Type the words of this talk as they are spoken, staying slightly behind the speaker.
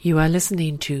You are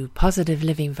listening to Positive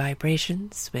Living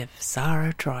Vibrations with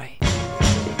Sarah Troy.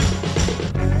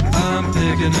 I'm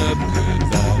picking up good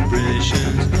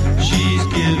vibrations. She's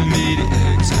giving me the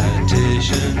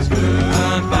excitations.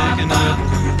 I'm picking up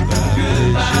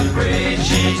good vibrations.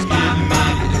 She's giving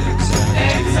me the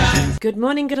excitations. Good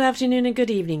morning, good afternoon, and good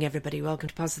evening, everybody. Welcome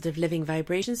to Positive Living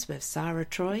Vibrations with Sarah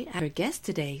Troy. And our guest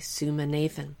today, Suma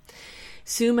Nathan.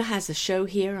 Suma has a show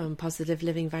here on Positive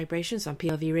Living Vibrations on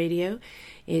PLV Radio.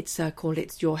 It's called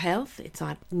It's Your Health. It's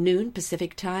at noon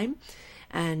Pacific time.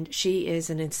 And she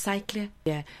is an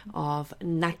encyclopedia of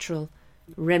natural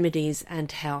remedies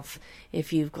and health.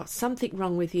 If you've got something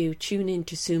wrong with you, tune in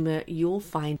to Suma. You'll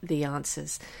find the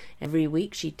answers. Every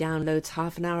week she downloads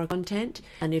half an hour of content.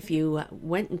 And if you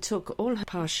went and took all her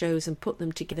past shows and put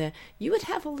them together, you would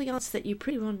have all the answers that you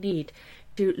pretty well need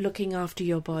to looking after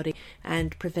your body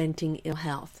and preventing ill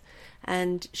health.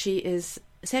 And she is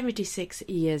 76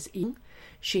 years young.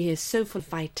 She is so full of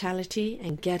vitality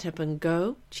and get up and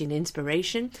go. She's an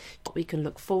inspiration. What we can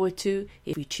look forward to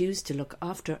if we choose to look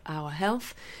after our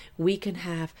health, we can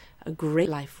have a great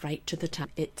life right to the time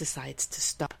it decides to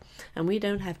stop. And we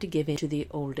don't have to give in to the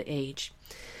older age.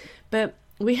 But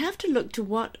we have to look to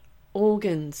what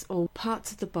organs or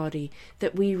parts of the body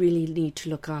that we really need to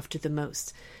look after the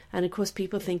most. And of course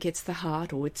people think it's the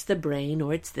heart or it's the brain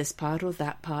or it's this part or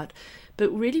that part. But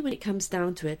really when it comes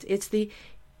down to it, it's the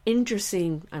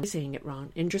indocene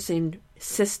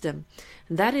system.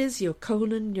 And that is your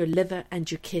colon, your liver and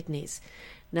your kidneys.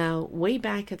 Now, way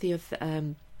back at the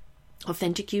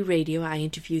Authentic You Radio, I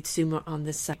interviewed Suma on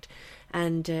this site.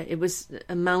 And it was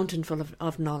a mountain full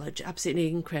of knowledge, absolutely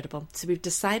incredible. So we've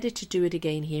decided to do it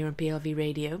again here on PLV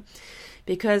Radio,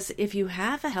 because if you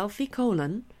have a healthy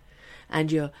colon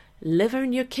and your liver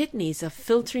and your kidneys are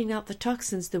filtering out the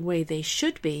toxins the way they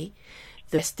should be,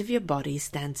 the rest of your body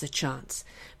stands a chance.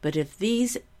 But if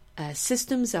these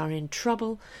systems are in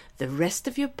trouble, the rest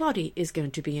of your body is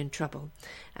going to be in trouble.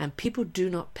 And people do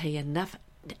not pay enough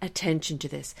attention to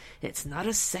this. It's not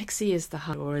as sexy as the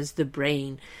heart or as the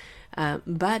brain.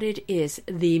 But it is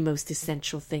the most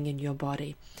essential thing in your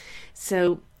body.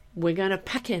 So we're going to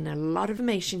pack in a lot of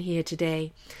information here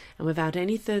today. And without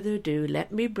any further ado,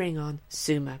 let me bring on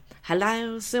Suma.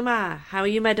 Hello, Suma. How are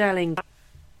you, my darling?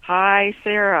 Hi,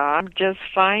 Sarah. I'm just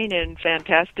fine and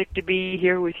fantastic to be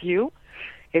here with you.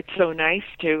 It's so nice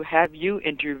to have you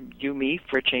interview me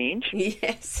for a change.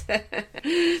 Yes.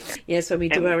 Yes, when we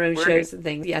do our own shows and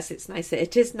things. Yes, it's nice.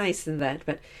 It is nice than that.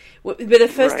 But the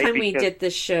first time we did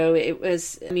this show, it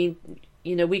was,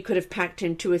 we could have packed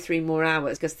in 2 or 3 more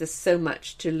hours because there's so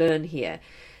much to learn here.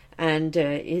 And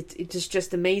it is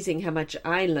just amazing how much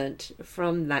I learnt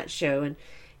from that show. And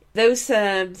those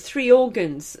 3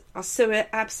 organs are so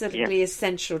absolutely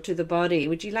essential to the body.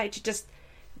 Would you like to just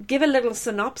give a little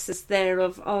synopsis there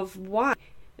of why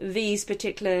these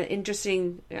particular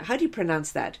interesting, how do you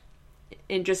pronounce that?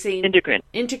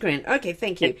 Endocrine. Okay,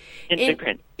 thank you.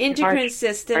 Endocrine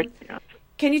system.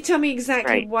 Can you tell me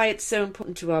exactly why it's so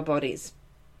important to our bodies?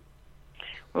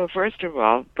 Well, first of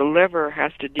all, the liver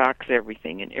has to detox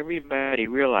everything, and everybody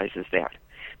realizes that.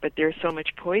 But there's so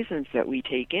much poisons that we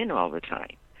take in all the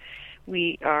time.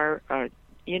 We are,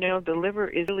 the liver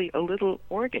is really a little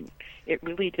organ. It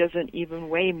really doesn't even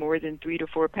weigh more than 3 to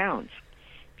 4 pounds.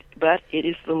 But it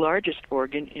is the largest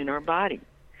organ in our body.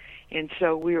 And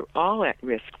so we're all at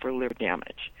risk for liver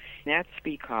damage. And that's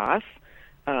because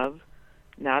of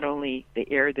not only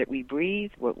the air that we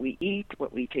breathe, what we eat,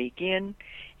 what we take in,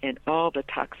 and all the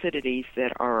toxicities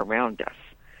that are around us.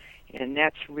 And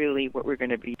that's really what we're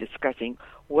going to be discussing.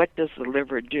 What does the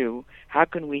liver do? How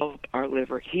can we help our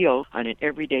liver heal on an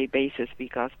everyday basis?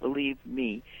 Because believe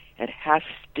me, it has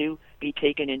to be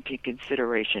taken into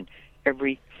consideration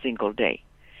every single day.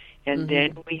 And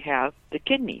then we have the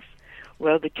kidneys.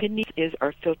 Well, the kidneys is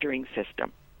our filtering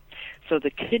system. So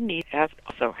the kidneys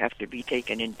also have to be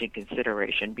taken into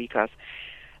consideration because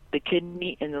the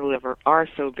kidney and the liver are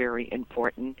so very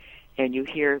important. And you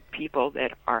hear people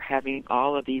that are having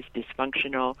all of these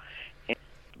dysfunctional,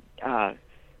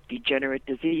 degenerate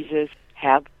diseases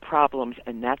have problems,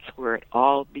 and that's where it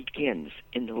all begins,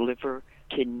 in the liver,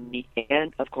 kidney,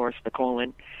 and, of course, the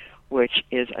colon, which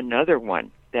is another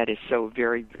one that is so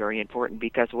very, very important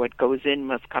because what goes in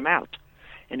must come out.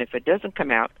 And if it doesn't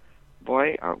come out,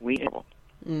 boy, are we in trouble.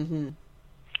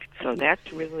 So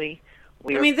that's really...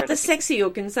 the sexy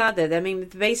organs are there.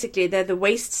 Basically, they're the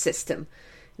waste system.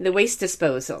 The waste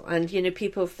disposal, and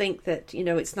people think that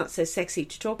it's not so sexy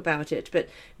to talk about it, but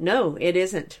no, it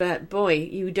isn't. But boy,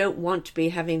 you don't want to be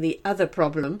having the other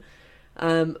problem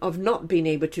of not being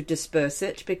able to disperse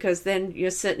it, because then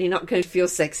you're certainly not going to feel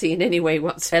sexy in any way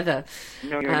whatsoever.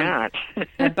 No, you're not.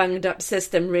 A bunged up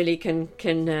system really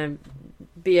can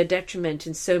be a detriment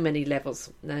in so many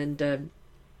levels,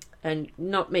 and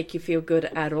not make you feel good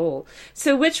at all.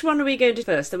 So which one are we going to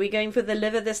first? Are we going for the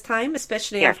liver this time,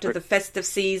 especially after the festive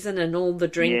season and all the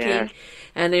drinking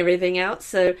and everything else?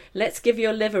 So let's give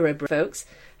your liver a break, folks.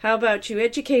 How about you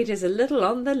educate us a little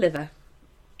on the liver?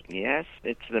 Yes,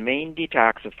 it's the main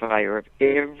detoxifier of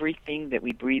everything that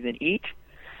we breathe and eat.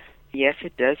 Yes,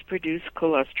 it does produce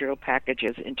cholesterol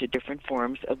packages into different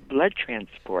forms of blood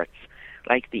transports,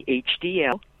 like the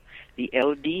HDL, the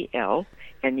LDL,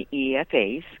 and the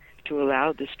EFAs. To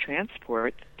allow this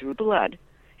transport through blood,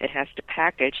 it has to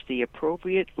package the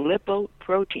appropriate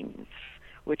lipoproteins,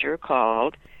 which are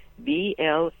called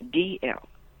VLDL.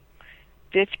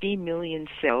 50 million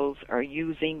cells are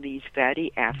using these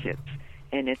fatty acids,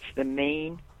 and it's the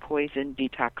main poison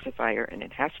detoxifier, and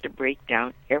it has to break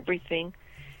down everything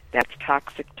that's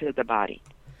toxic to the body,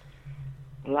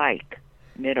 like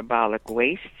metabolic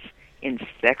wastes,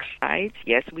 insecticides.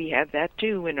 Yes, we have that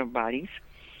too in our bodies.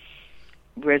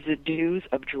 Residues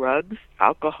of drugs,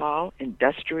 alcohol,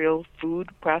 industrial food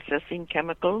processing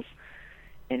chemicals,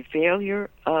 and failure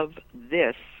of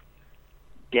this,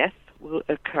 death will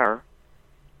occur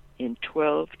in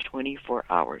 12 to 24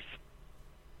 hours.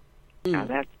 Now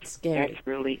that's scary.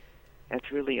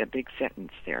 That's really a big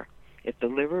sentence there. If the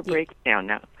liver breaks down,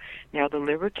 now the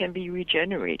liver can be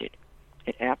regenerated.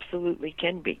 It absolutely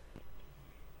can be.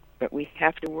 But we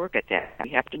have to work at that.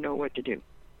 We have to know what to do.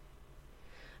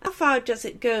 How far does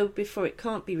it go before it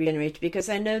can't be regenerated? Because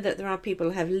I know that there are people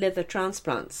who have liver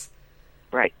transplants.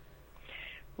 Right.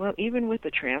 Well, even with the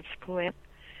transplant,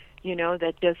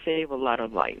 that does save a lot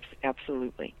of lives,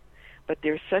 absolutely. But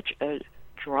there's such a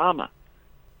drama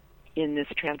in this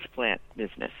transplant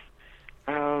business.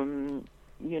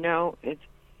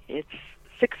 It's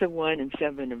 6 of one and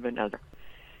 7 of another.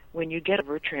 When you get a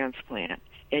liver transplant,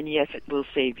 and yes, it will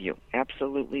save you.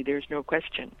 Absolutely, there's no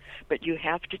question. But you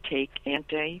have to take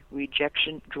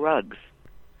anti-rejection drugs.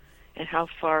 And how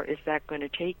far is that going to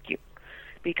take you?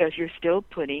 Because you're still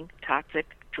putting toxic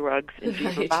drugs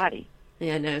into your body.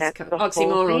 Yeah, no, it's kind of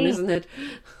oxymoron, isn't it?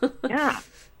 Yeah,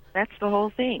 that's the whole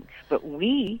thing. But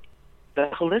we, the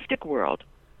holistic world,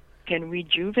 can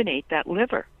rejuvenate that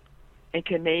liver and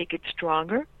can make it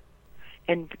stronger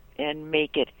and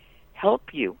make it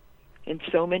help you in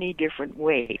so many different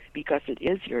ways, because it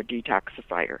is your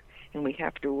detoxifier, and we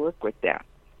have to work with that.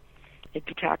 It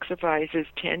detoxifies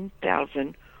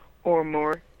 10,000 or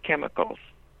more chemicals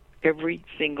every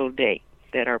single day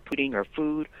that are putting our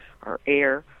food, our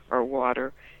air, our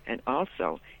water, and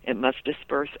also it must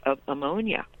disperse of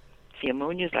ammonia. See,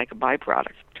 ammonia is like a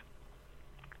byproduct.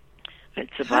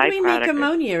 It's a byproduct. How do we make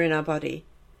ammonia in our body?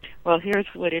 Well, here's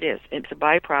what it is. It's a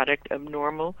byproduct of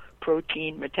normal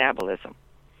protein metabolism.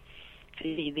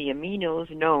 See, the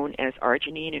aminos known as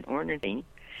arginine and ornithine,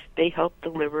 they help the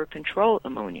liver control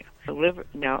ammonia.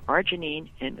 Now, arginine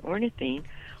and ornithine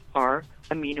are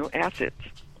amino acids.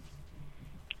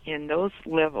 And those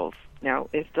levels, now,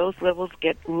 if those levels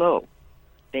get low,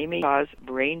 they may cause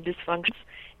brain dysfunctions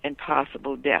and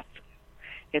possible death.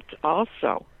 It's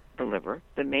also, the liver,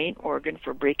 the main organ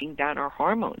for breaking down our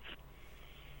hormones.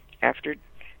 After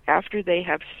they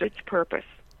have served its purpose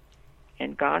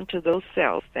and gone to those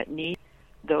cells that need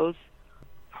those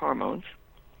hormones,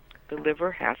 the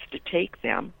liver has to take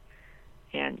them,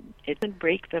 and it can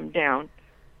break them down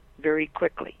very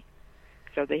quickly.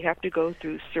 So they have to go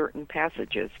through certain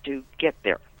passages to get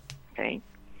there. Okay?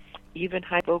 Even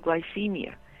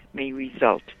hypoglycemia may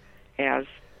result as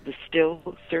the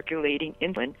still circulating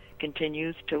insulin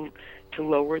continues to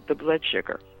lower the blood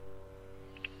sugar.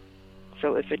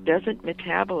 So if it doesn't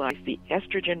metabolize the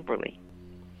estrogen properly,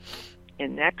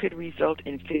 and that could result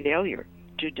in failure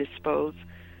to dispose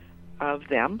of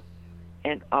them,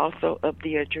 and also of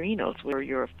the adrenals, where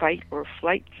your fight or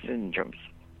flight syndromes.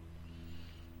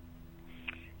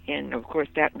 And of course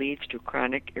that leads to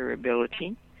chronic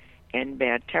irritability and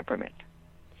bad temperament.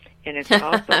 And it's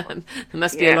also there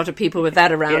must be a lot of people with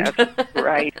that around. Yes,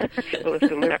 right. Well, if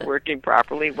the liver's not working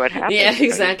properly, what happens? Yeah,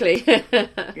 exactly.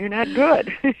 You're not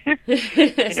good.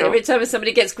 So every time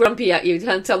somebody gets grumpy at you,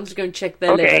 tell them to go and check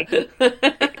their liver.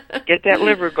 Get that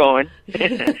liver going.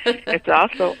 It's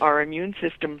also our immune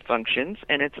system functions,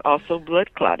 and it's also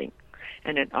blood clotting.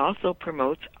 And it also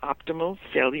promotes optimal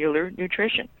cellular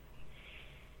nutrition.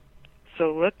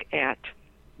 So look at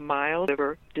mild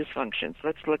liver dysfunctions.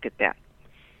 Let's look at that.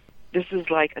 This is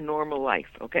like a normal life,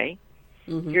 okay?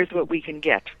 Mm-hmm. Here's what we can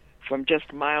get from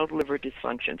just mild liver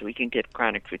dysfunctions. We can get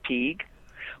chronic fatigue.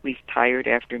 We're tired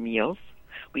after meals.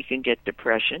 We can get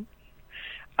depression.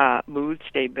 Mood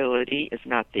stability is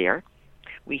not there.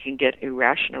 We can get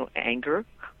irrational anger.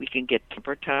 We can get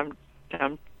temper tantrums.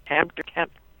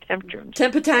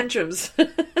 Temper tantrums.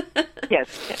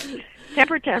 Yes,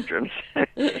 temper tantrums.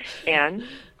 And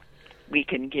we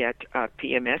can get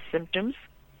PMS symptoms,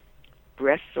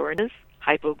 breast soreness,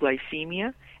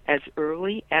 hypoglycemia. As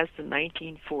early as the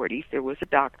 1940s, there was a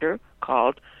doctor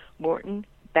called Morton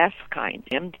Baskind,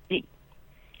 MD,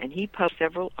 and he published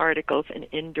several articles in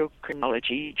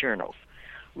endocrinology journals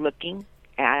looking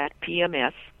at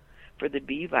PMS for the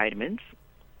B vitamins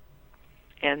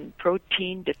and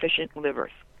protein-deficient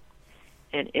livers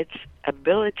and its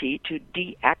ability to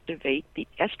deactivate the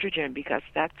estrogen, because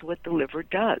that's what the liver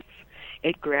does.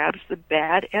 It grabs the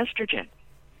bad estrogen.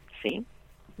 See?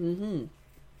 Mm-hmm.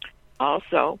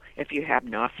 Also, if you have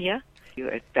nausea, you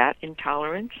have fat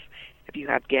intolerance, if you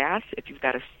have gas, if you've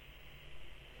got a...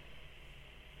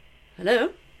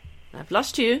 Hello? I've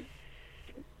lost you.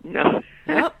 No.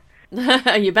 Oh.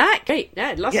 Are you back? Great. Yeah,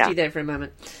 I lost Yeah. you there for a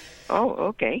moment. Oh,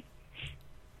 okay.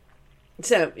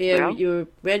 So, Well-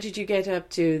 where did you get up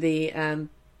to? The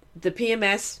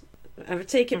PMS? I would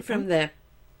take it from there,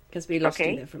 because we lost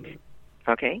Okay. you there for a moment.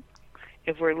 Okay.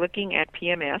 If we're looking at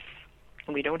PMS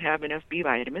and we don't have enough B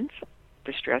vitamins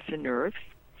for stress and nerves,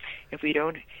 if we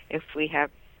have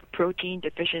protein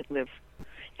deficient liver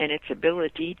and its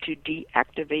ability to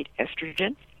deactivate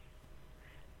estrogen,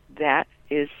 that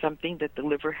is something that the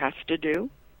liver has to do.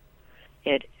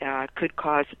 It could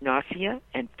cause nausea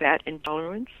and fat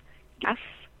intolerance, gas,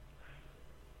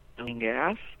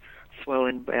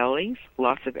 swollen bellies,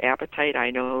 loss of appetite.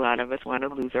 I know a lot of us want to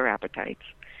lose our appetites,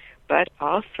 but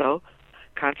also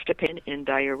constipation and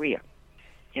diarrhea.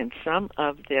 And some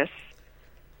of this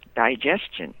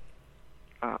digestion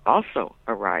also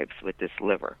arrives with this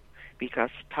liver, because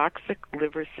toxic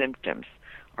liver symptoms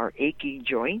are achy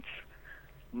joints,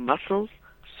 muscles,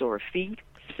 sore feet,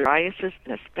 psoriasis,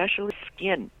 and especially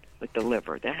skin with the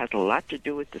liver. That has a lot to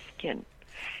do with the skin.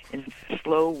 And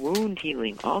slow wound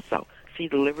healing also. See,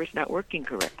 the liver's not working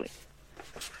correctly.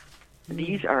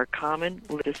 These are common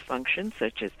dysfunctions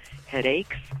such as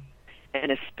headaches,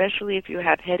 and especially if you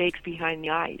have headaches behind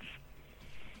the eyes,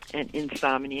 and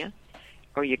insomnia,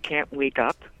 or you can't wake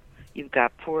up, you've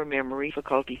got poor memory,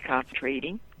 difficulty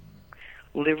concentrating,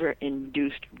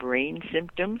 liver-induced brain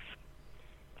symptoms,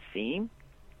 see,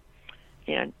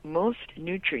 and most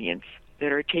nutrients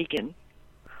that are taken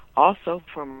also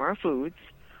from our foods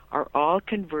are all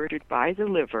converted by the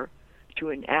liver to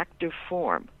an active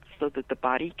form so that the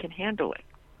body can handle it.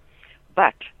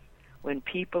 But when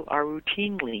people are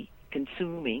routinely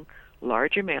consuming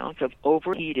large amounts of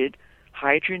overheated,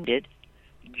 hydrogenated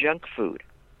junk food,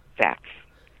 fats,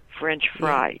 French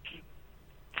fries,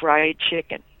 fried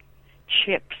chicken,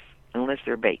 chips, unless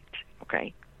they're baked,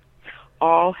 okay,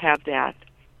 all have that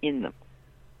in them.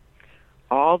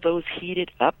 All those heated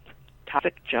up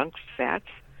toxic junk fats,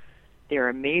 they're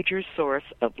a major source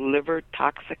of liver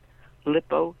toxic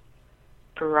lipoparadoxis.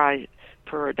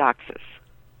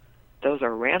 Those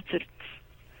are rancid,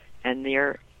 and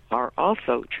there are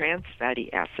also trans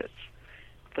fatty acids.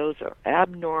 Those are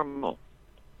abnormal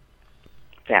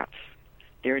fats.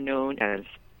 They're known as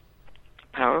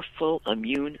powerful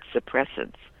immune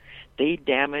suppressants. They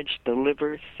damage the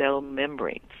liver cell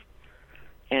membranes,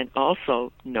 and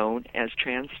also known as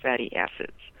trans fatty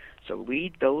acids. So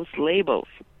read those labels.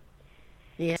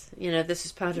 Yes, this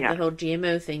is part of Yeah. the whole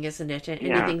GMO thing, isn't it?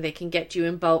 Anything Yeah. that can get you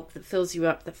in bulk, that fills you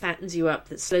up, that fattens you up,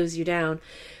 that slows you down.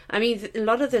 I mean, a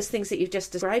lot of those things that you've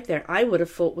just described there, I would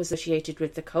have thought was associated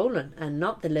with the colon and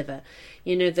not the liver.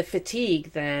 The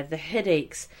fatigue there, the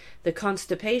headaches, the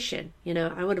constipation.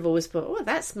 I would have always thought,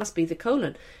 that must be the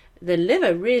colon. The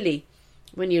liver really,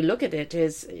 when you look at it,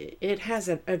 it has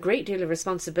a great deal of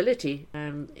responsibility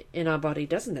in our body,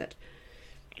 doesn't it?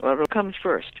 Well, it comes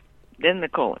first, then the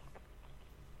colon.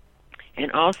 And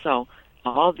also,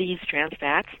 all these trans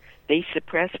fats, they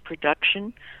suppress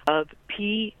production of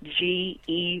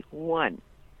PGE1.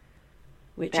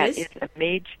 Which That is? is a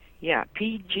major,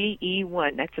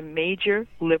 PGE1. That's a major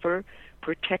liver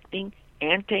protecting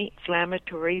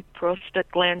anti-inflammatory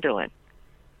prostaglandin.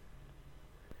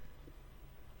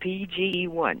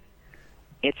 PGE1.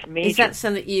 It's major. Is that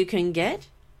something you can get?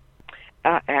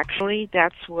 Actually,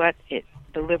 that's what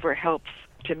the liver helps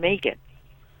to make it.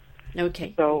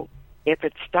 Okay. So if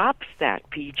it stops that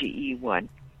PGE1,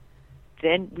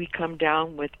 then we come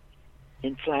down with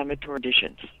inflammatory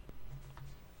conditions.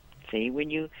 See,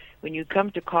 when you come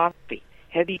to coffee,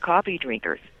 heavy coffee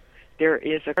drinkers, there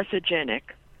is a carcinogenic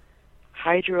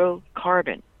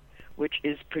hydrocarbon, which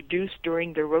is produced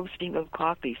during the roasting of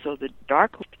coffee. So the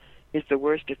dark is the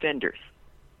worst offenders.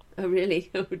 Oh,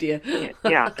 really? Oh, dear.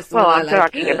 Yeah. That's Well, what I'm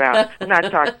not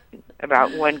talking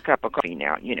about one cup of coffee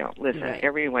now. Listen, Right.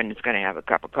 Everyone is going to have a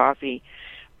cup of coffee.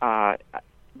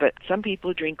 But some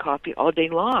people drink coffee all day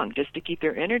long just to keep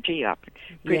their energy up.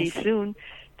 Pretty Yes. soon,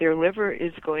 their liver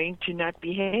is going to not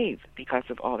behave because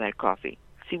of all that coffee.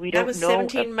 See, we That don't was know.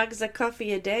 17 mugs of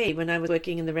coffee a day when I was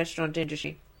working in the restaurant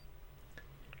industry.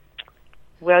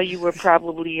 Well, you were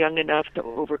probably young enough to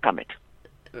overcome it.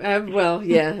 Well,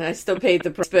 yeah, I still paid the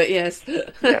price, but yes.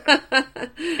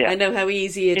 Yeah. I know how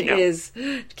easy it You know. is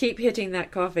to keep hitting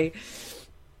that coffee.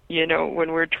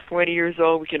 When we're 20 years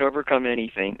old, we can overcome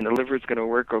anything, and the liver's going to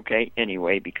work okay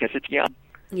anyway because it's young.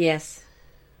 Yes.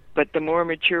 But the more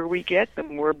mature we get, the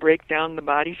more breakdown the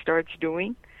body starts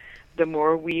doing, the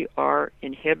more we are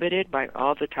inhibited by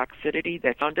all the toxicity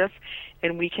that's around us,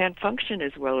 and we can't function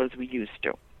as well as we used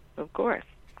to, of course.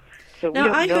 So Now, we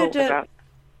don't I know heard, about...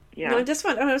 Yeah. No, I just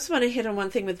want to hit on one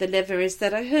thing with the liver is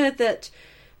that I heard that,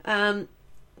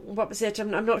 what was it?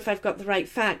 I'm not sure if I've got the right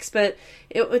facts, but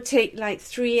it would take like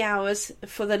 3 hours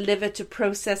for the liver to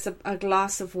process a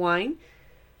glass of wine.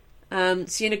 So,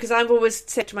 because I've always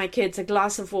said to my kids, a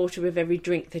glass of water with every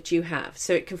drink that you have,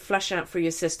 so it can flush out through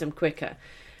your system quicker.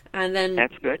 And then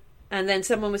That's good. And then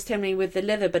someone was telling me with the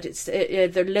liver, but it's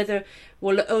the liver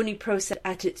will only process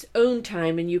at its own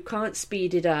time, and you can't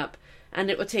speed it up. And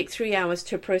it will take 3 hours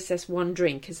to process one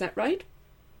drink. Is that right?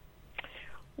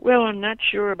 Well, I'm not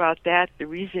sure about that. The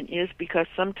reason is because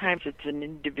sometimes it's an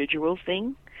individual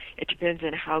thing. It depends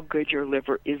on how good your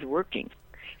liver is working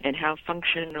and how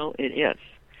functional it is.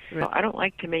 Right. So I don't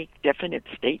like to make definite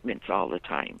statements all the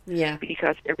time. Yeah.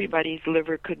 Because everybody's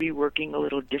liver could be working a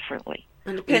little differently.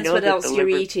 And it depends know what that else the you're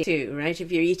liver- eating too, right?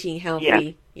 If you're eating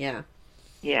healthy, yeah.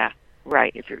 Yeah,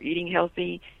 right. If you're eating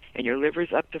healthy and your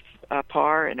liver's up to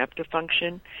par and up to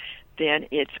function, then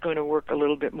it's going to work a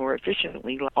little bit more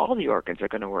efficiently. All the organs are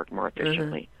going to work more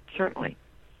efficiently, certainly.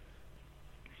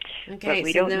 Okay, But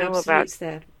we so don't no know absolutes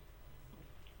there.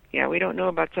 Yeah, we don't know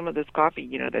about some of this coffee,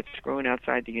 that's grown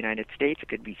outside the United States. It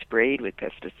could be sprayed with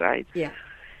pesticides. Yeah.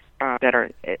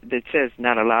 That says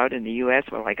not allowed in the U.S.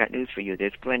 Well, I got news for you.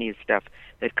 There's plenty of stuff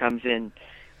that comes in.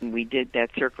 We did that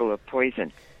Circle of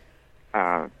Poison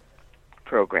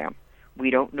program. We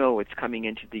don't know what's coming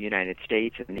into the United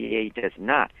States, and the EA does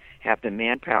not have the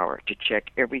manpower to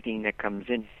check everything that comes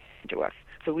into us.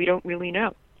 So we don't really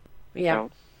know. Yeah.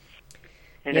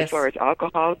 And Yes. as far as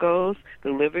alcohol goes,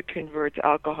 the liver converts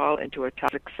alcohol into a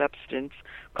toxic substance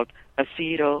called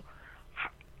acetaldehyde.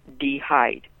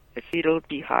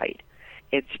 Acetaldehyde.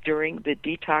 It's during the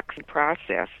detoxing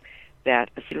process that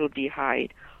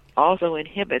acetaldehyde also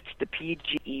inhibits the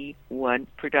PGE1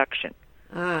 production.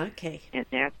 Ah, okay. And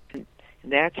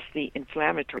that's the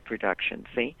inflammatory production,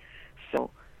 see? So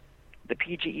the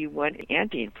PGE1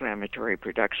 anti-inflammatory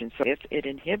production. So if it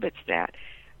inhibits that,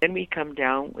 then we come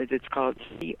down with it's called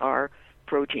CR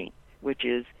protein, which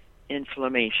is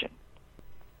inflammation.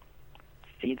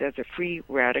 See, that's a free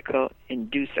radical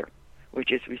inducer,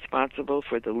 which is responsible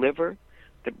for the liver,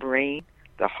 the brain,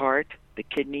 the heart, the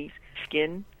kidneys,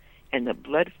 skin, and the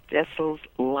blood vessels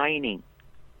lining,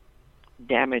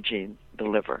 damaging the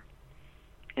liver.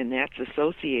 And that's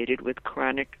associated with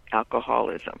chronic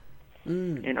alcoholism.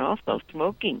 And also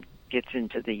smoking gets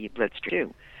into the bloodstream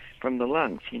too, from the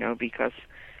lungs, because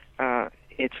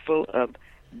it's full of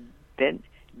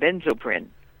benzoprine,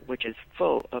 which is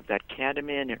full of that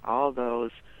cadmium and all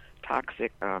those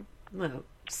toxic Well, yeah,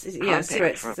 content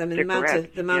cigarettes. from I mean,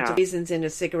 the amount of reasons in a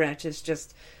cigarette is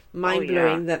just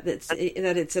mind-blowing that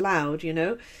it's allowed,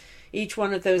 Each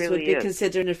one of those Really would be is.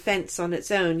 considered an offence on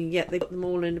its own, and yet they put them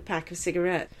all in a pack of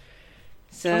cigarettes.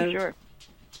 So, sure.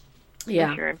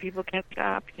 yeah. Sure, and people can't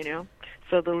stop,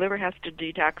 So the liver has to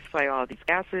detoxify all these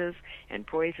gases and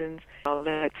poisons, all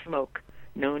that smoke,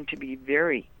 known to be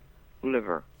very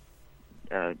liver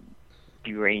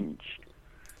deranged.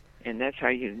 And that's how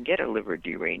you can get a liver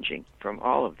deranging from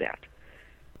all of that.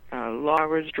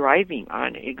 Laura's driving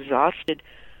on exhausted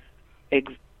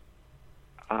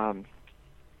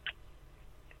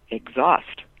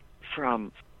exhaust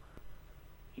from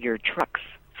your trucks,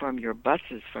 from your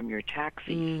buses, from your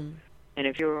taxis. And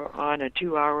if you're on a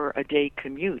 2-hour-a-day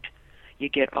commute, you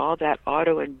get all that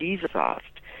auto and diesel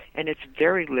exhaust, and it's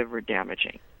very liver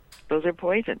damaging. Those are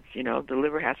poisons, The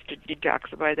liver has to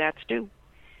detoxify that too.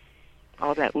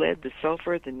 All that lead, the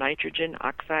sulfur, the nitrogen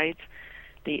oxides,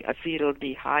 the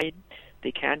acetaldehyde,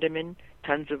 the cadmium,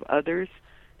 tons of others.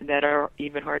 that are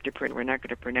even hard to print. We're not going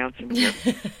to pronounce them here.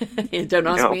 Don't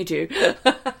ask me to.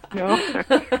 No,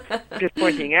 just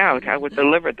pointing out how with the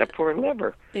liver, the poor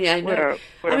liver. Yeah, I know.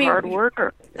 What a hard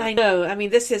worker. I know. I mean,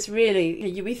 this is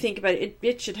really, we think about it,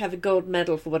 it should have a gold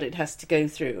medal for what it has to go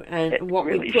through and what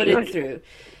really we put should. it through.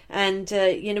 And,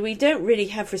 we don't really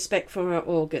have respect for our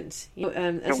organs.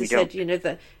 As I said,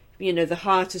 the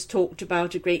heart is talked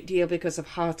about a great deal because of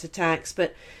heart attacks,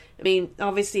 but I mean,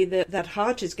 obviously that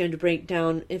heart is going to break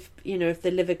down if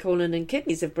the liver, colon and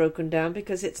kidneys have broken down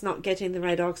because it's not getting the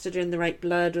right oxygen, the right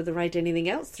blood or the right anything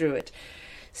else through it.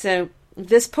 So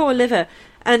this poor liver,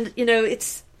 and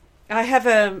I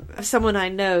have someone I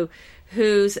know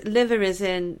whose liver is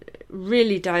in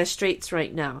really dire straits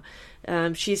right now.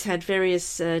 She's had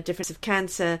various different of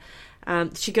cancer.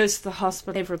 She goes to the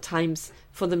hospital several times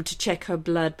for them to check her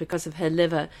blood because of her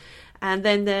liver. And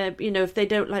then, if they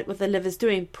don't like what the liver's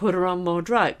doing, put her on more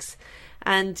drugs.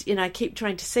 And, I keep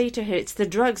trying to say to her, it's the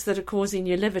drugs that are causing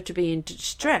your liver to be in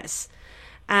distress.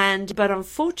 But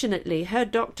unfortunately, her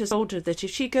doctor told her that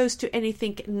if she goes to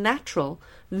anything natural,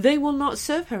 they will not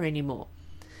serve her anymore.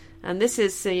 And this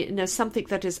is, something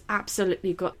that is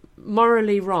absolutely got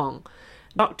morally wrong.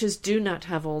 Doctors do not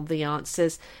have all the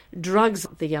answers. Drugs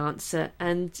are the answer.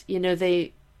 And,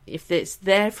 if it's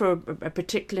there for a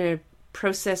particular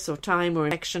process or time or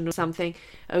infection or something,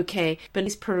 okay, but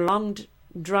these prolonged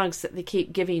drugs that they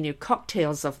keep giving you,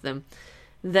 cocktails of them,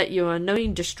 that you are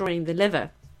knowing destroying the liver,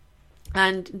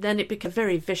 and then it becomes a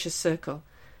very vicious circle.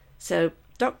 So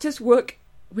doctors work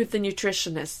with the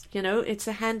nutritionists, it's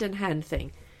a hand-in-hand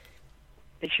thing.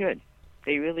 They should.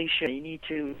 They really should. You need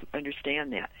to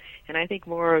understand that. And I think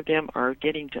more of them are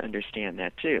getting to understand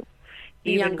that too.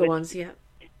 The younger ones, yeah.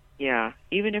 Yeah,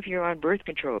 even if you're on birth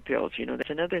control pills, that's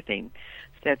another thing.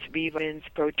 That's B vitamins,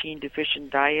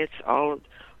 protein-deficient diets, all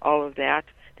of that.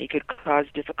 They could cause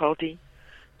difficulty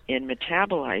in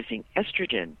metabolizing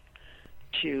estrogen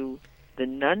to the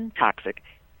non-toxic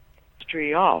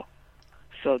estriol.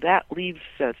 So that leaves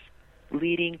us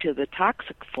leading to the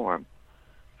toxic form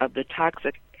of the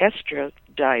toxic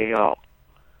estradiol.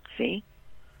 See?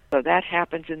 So that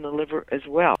happens in the liver as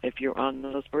well if you're on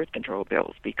those birth control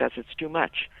pills because it's too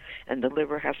much. And the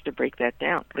liver has to break that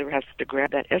down. The liver has to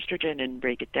grab that estrogen and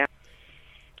break it down.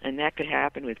 And that could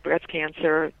happen with breast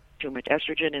cancer, too much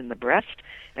estrogen in the breast.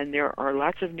 And there are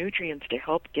lots of nutrients to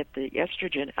help get the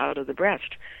estrogen out of the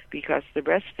breast because the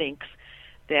breast thinks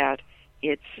that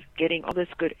it's getting all this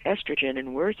good estrogen.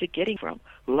 And where is it getting from?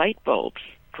 Light bulbs,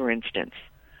 for instance,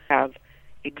 have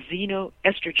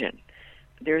xenoestrogen.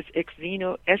 There's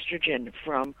xenoestrogen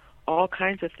from all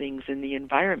kinds of things in the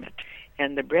environment,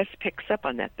 and the breast picks up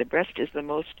on that. The breast is the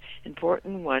most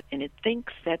important one, and it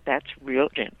thinks that that's real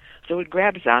estrogen, so it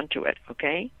grabs onto it,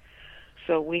 okay?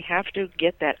 So we have to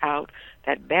get that out,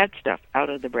 that bad stuff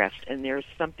out of the breast, and there's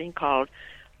something called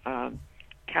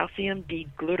calcium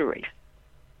deglutarate,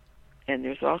 and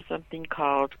there's also something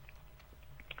called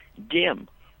DIM,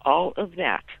 all of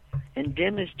that. And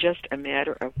DIM is just a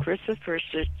matter of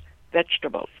cruciferous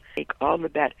vegetables. Take all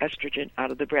of that estrogen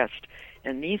out of the breast.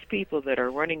 And these people that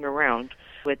are running around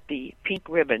with the pink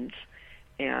ribbons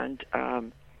and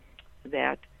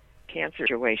that cancer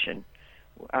situation,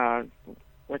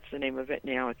 what's the name of it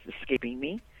now? It's escaping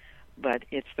me. But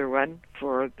it's the Run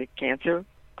for the Cancer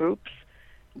groups.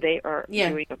 They are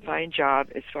doing a fine job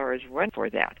as far as run for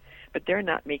that. But they're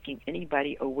not making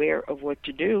anybody aware of what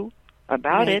to do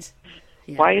about it.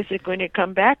 Yeah. Why is it going to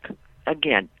come back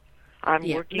again? I'm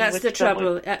working that's with the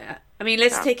someone. trouble.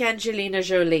 Let's take Angelina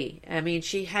Jolie.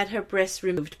 She had her breast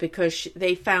removed because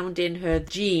they found in her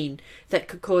gene that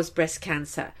could cause breast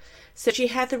cancer. So she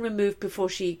had them removed before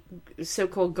she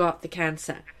so-called got the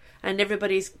cancer. And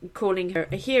everybody's calling her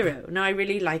a hero. Now, I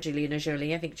really like Angelina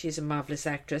Jolie. I think she's a marvelous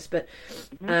actress. But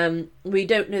we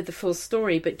don't know the full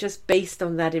story. But just based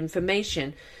on that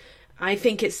information, I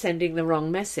think it's sending the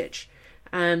wrong message.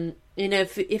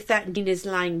 If that gene is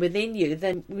lying within you,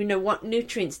 then what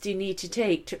nutrients do you need to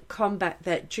take to combat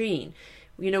that gene?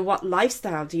 What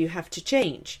lifestyle do you have to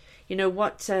change?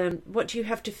 What do you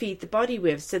have to feed the body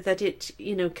with so that it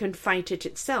can fight it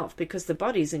itself? Because the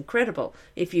body's incredible.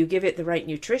 If you give it the right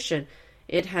nutrition,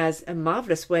 it has a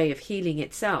marvelous way of healing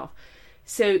itself.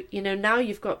 So now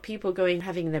you've got people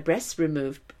having their breasts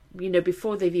removed,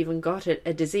 before they've even got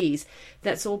a disease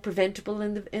that's all preventable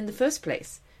in the first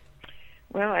place.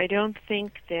 Well, I don't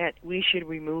think that we should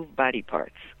remove body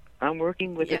parts. I'm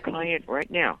working with a client right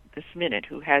now, this minute,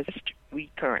 who has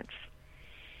recurrence.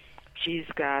 She's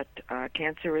got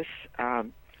cancerous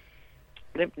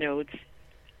lymph nodes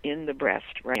in the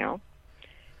breast right now,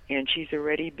 and she's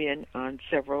already been on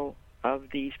several of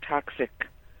these toxic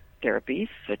therapies,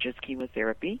 such as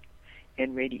chemotherapy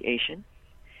and radiation,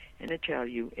 and I tell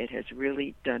you, it has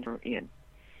really done her in.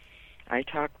 I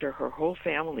talked to her whole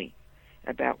family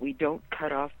about we don't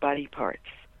cut off body parts.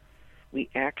 We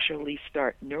actually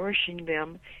start nourishing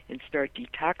them and start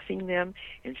detoxing them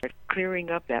and start clearing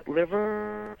up that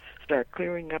liver, start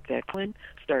clearing up that colon,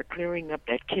 start clearing up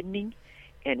that kidney,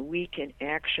 and we can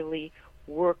actually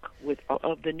work with all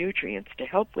of the nutrients to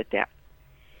help with that.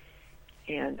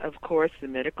 And, of course, the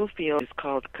medical field is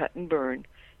called cut and burn,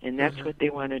 and that's what they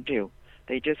want to do.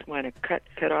 They just want to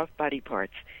cut off body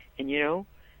parts. And, you know,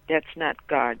 that's not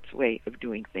God's way of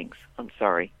doing things. I'm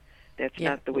sorry. That's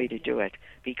not the way to do it,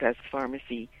 because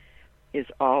pharmacy is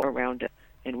all around us,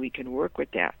 and we can work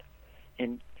with that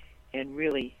and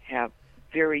really have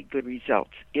very good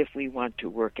results if we want to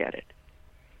work at it.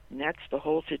 And that's the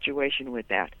whole situation with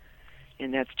that.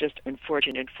 And that's just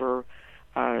unfortunate for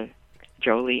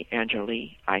Jolie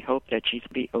Angeli. I hope that she's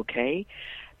be okay,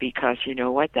 because you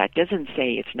know what? That doesn't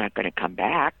say it's not going to come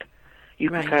back. You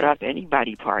can cut off any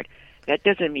body part. That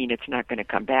doesn't mean it's not going to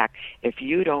come back. If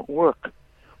you don't work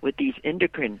with these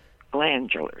endocrine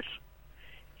glandulars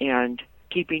and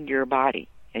keeping your body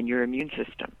and your immune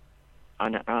system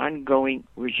on an ongoing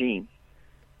regime,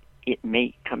 it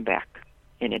may come back,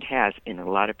 and it has in a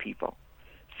lot of people.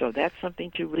 So that's something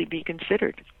to really be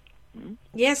considered.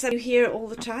 Yes, you hear all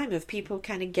the time of people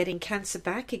kind of getting cancer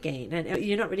back again, and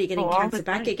you're not really getting cancer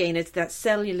back again. It's that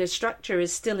cellular structure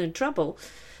is still in trouble.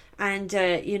 And,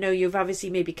 you know, you've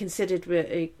obviously maybe considered,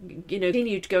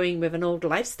 continued going with an old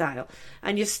lifestyle,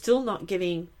 and you're still not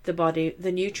giving the body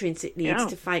the nutrients it needs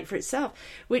to fight for itself,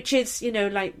 which is, you know,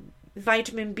 like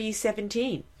vitamin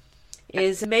B17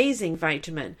 is amazing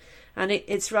vitamin. And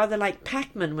it's rather like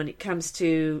Pac-Man when it comes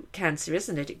to cancer,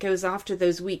 isn't it? It goes after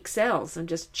those weak cells and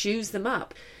just chews them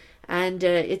up. And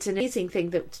it's an amazing thing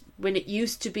that when it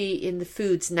used to be in the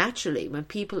foods naturally, when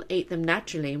people ate them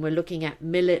naturally, and we're looking at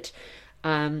millet,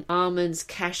 almonds,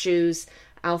 cashews,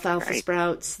 alfalfa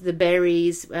sprouts, the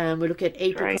berries, we look at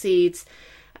apricot seeds.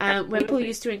 When people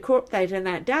used to incorporate in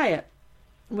that diet,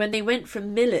 when they went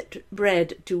from millet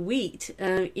bread to wheat,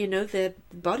 the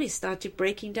body started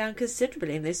breaking down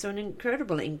considerably, and they saw an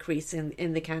incredible increase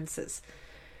in the cancers.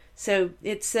 So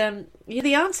it's the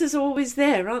answers are always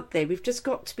there, aren't they? We've just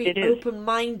got to be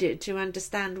open-minded to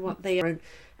understand what they are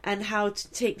and how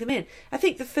to take them in. I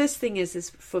think the first thing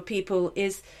is for people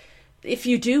is, if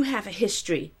you do have a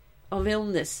history of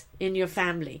illness in your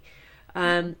family,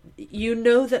 you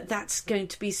know that's going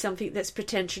to be something that's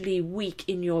potentially weak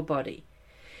in your body.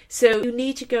 So you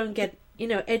need to go and get,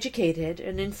 educated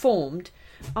and informed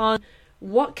on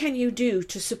what can you do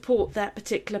to support that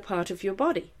particular part of your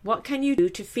body. What can you do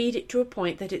to feed it to a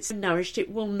point that it's nourished, it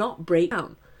will not break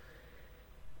down.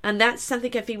 And that's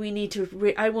something I think we need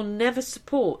to... I will never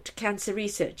support cancer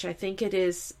research. I think it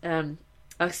is a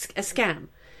scam.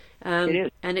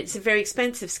 And it's a very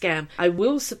expensive scam. I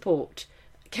will support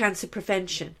cancer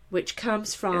prevention, which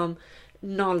comes from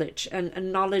knowledge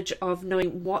and knowledge of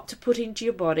knowing what to put into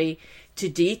your body to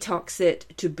detox it,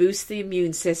 to boost the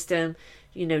immune system,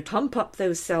 pump up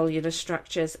those cellular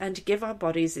structures, and to give our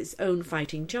bodies its own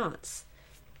fighting chance.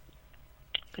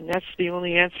 And that's the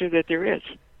only answer that there is.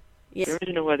 Yes. There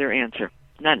is no other answer.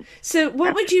 None. So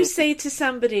what would you say to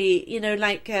somebody,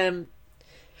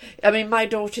 my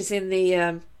daughter's in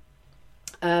the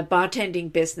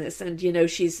bartending business, and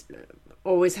she's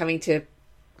always having to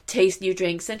taste new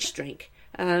drinks and drink.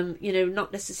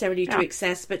 Not necessarily to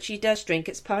excess, but she does drink.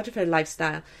 It's part of her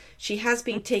lifestyle. She has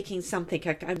been taking something,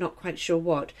 I'm not quite sure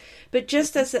what, but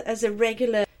just as a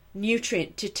regular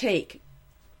nutrient to take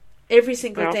every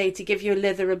single day to give your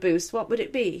liver a boost, what would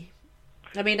it be?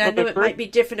 I mean, I know it might be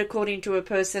different according to a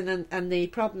person and the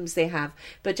problems they have,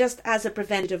 but just as a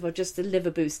preventative or just a liver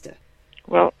booster.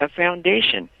 Well, a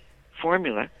foundation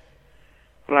formula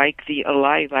like the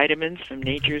Alive vitamins from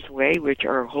Nature's Way, which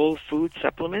are whole food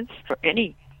supplements, or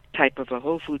any type of a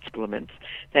whole food supplement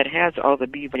that has all the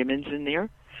B vitamins in there,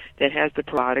 that has the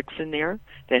probiotics in there,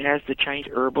 that has the Chinese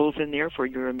herbals in there for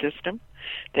your immune system,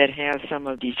 that has some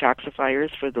of the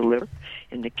detoxifiers for the liver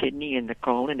and the kidney and the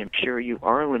colon. I'm sure you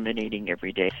are eliminating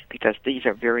every day, because these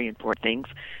are very important things,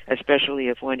 especially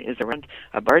if one is around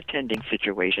a bartending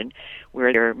situation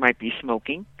where there might be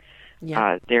smoking.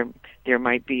 Yeah. There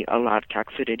might be a lot of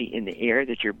toxicity in the air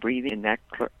that you're breathing in that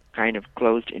kind of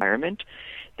closed environment.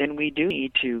 Then we do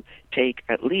need to take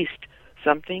at least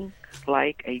something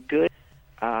like a good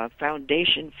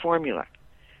foundation formula,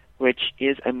 which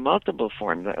is a multiple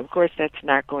formula. Of course, that's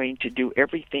not going to do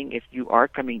everything. If you are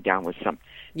coming down with some,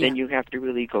 then you have to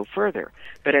really go further.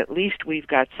 But at least we've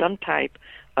got some type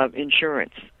of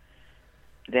insurance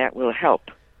that will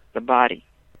help the body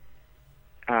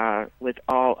with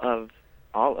all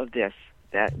of this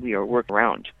that we are working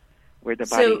around, where the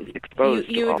body is exposed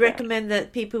to you all would that. recommend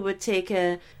that people would take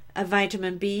a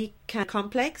vitamin B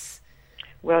complex?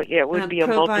 Well, yeah, it would be a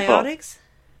multiple. Probiotics?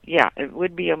 Yeah, it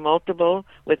would be a multiple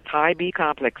with high B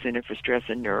complex in it for stress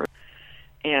and nerve.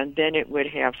 And then it would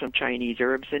have some Chinese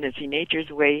herbs in it. See, Nature's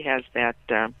Way has that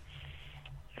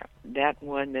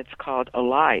one that's called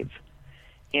Alive.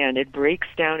 And it breaks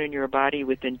down in your body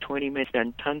within 20 minutes.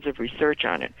 Done tons of research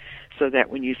on it, so that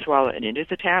when you swallow it, and it is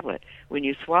a tablet, when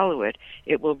you swallow it,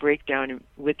 it will break down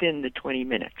within the 20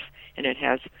 minutes. And it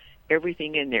has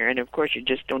everything in there. And, of course, you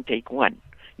just don't take one.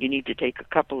 You need to take a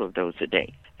couple of those a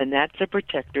day. And that's a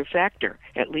protective factor.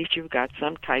 At least you've got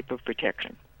some type of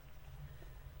protection.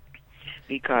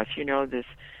 Because,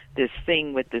 this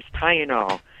thing with this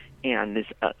Tylenol and this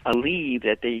Aleve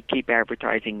that they keep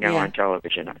advertising now on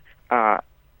television,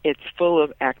 it's full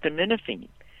of acetaminophen.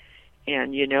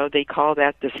 And, they call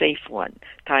that the safe one.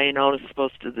 Tylenol is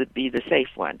supposed to be the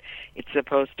safe one. It's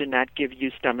supposed to not give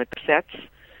you stomach upsets.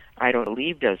 I don't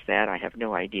believe does that. I have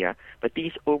no idea. But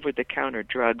these over-the-counter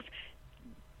drugs,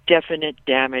 definite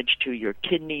damage to your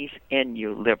kidneys and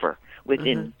your liver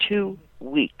within 2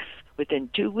 weeks. Within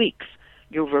 2 weeks,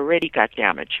 you've already got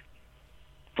damage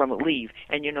from Aleve.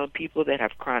 And, people that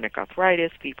have chronic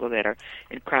arthritis, people that are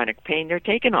in chronic pain, they're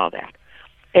taking all that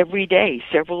every day,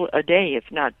 several a day, if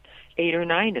not 8 or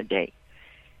 9 a day.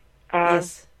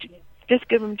 Yes. Just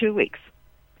give them 2 weeks,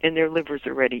 and their liver's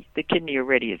already, the kidney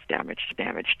already is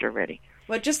damaged already.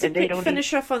 Well, just to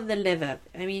finish off on the liver,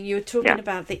 I mean, you were talking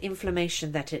about the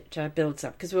inflammation that it builds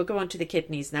up, because we'll go on to the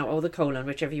kidneys now, or the colon,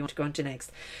 whichever you want to go on to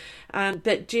next.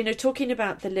 But, talking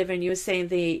about the liver, and you were saying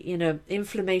the,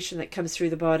 inflammation that comes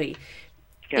through the body,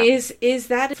 is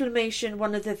that inflammation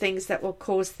one of the things that will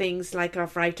cause things like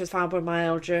arthritis,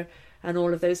 fibromyalgia, and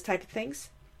all of those type of things?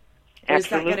 Or is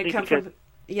that going to come from...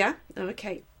 Yeah?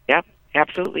 Okay. Yep,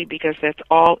 absolutely, because that's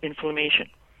all inflammation.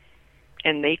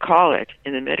 And they call it,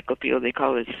 in the medical field, they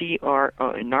call it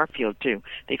in our field too,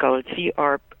 they call it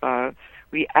CR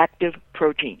reactive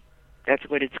protein. That's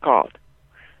what it's called.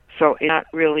 So it's not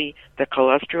really the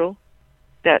cholesterol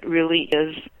that really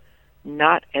is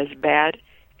not as bad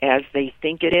as they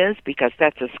think it is, because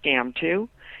that's a scam too.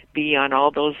 Be on all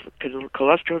those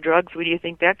cholesterol drugs, what do you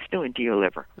think that's doing to your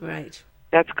liver? Right.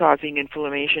 That's causing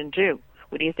inflammation too.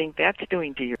 What do you think that's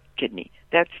doing to your kidney?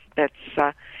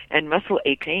 And muscle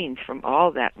ache pains from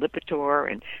all that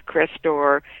Lipitor and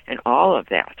Crestor and all of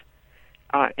that.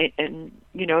 And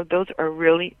those are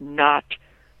really not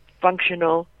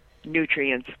functional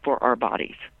nutrients for our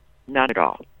bodies. Not at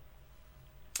all.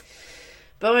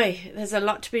 Boy, there's a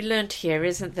lot to be learnt here,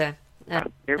 isn't there?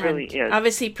 There really is.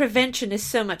 Obviously, prevention is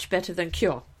so much better than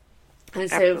cure. And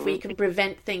so if we can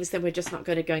prevent things, then we're just not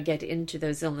going to go and get into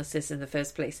those illnesses in the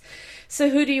first place. So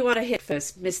who do you want to hit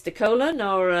first, Mr. Colon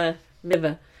or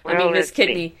liver? Well, Miss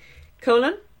Kidney.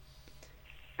 Colon?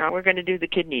 No, we're going to do the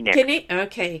kidney next. Kidney?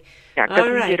 Okay. Yeah, because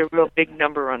we did a real big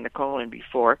number on the colon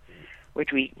before,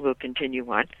 which we will continue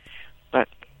on. But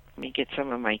let me get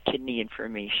some of my kidney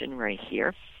information right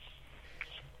here,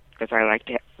 because I like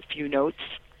to have a few notes,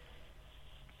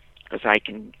 because I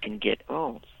can get,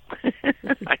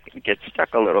 I can get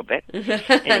stuck a little bit.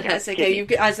 That's okay.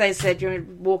 As I said, you're a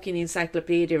walking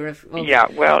encyclopedia of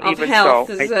even health.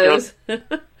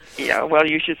 Yeah, well,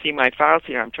 you should see my files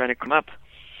here. I'm trying to come up.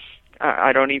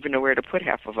 I don't even know where to put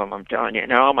half of them, I'm telling you.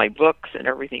 Now, all my books and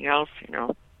everything else, been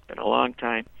a long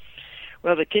time.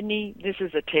 Well, the kidney, this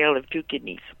is a tale of two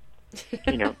kidneys,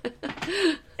 and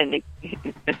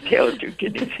a tale of two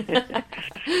kidneys.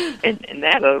 and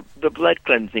that the blood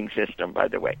cleansing system, by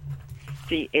the way.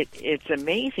 See, it's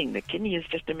amazing. The kidney is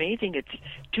just amazing. It's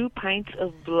 2 pints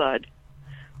of blood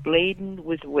laden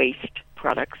with waste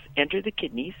products enter the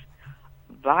kidneys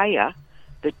via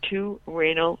the 2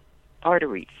 renal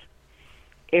arteries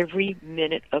every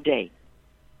minute of day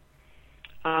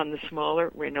on the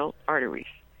smaller renal arteries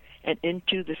and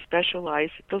into the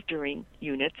specialized filtering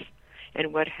units.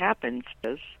 And what happens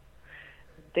is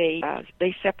they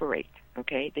separate,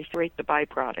 okay? They separate the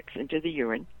byproducts into the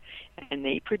urine, and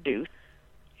they produce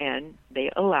and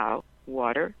they allow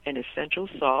water and essential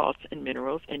salts and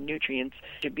minerals and nutrients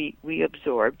to be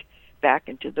reabsorbed back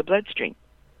into the bloodstream.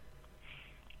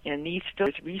 And these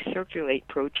filters recirculate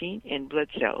protein and blood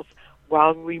cells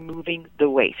while removing the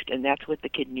waste, and that's what the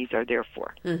kidneys are there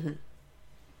for. Mm-hmm.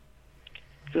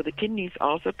 So the kidneys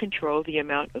also control the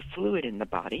amount of fluid in the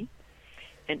body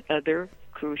and other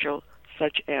crucial,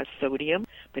 such as sodium,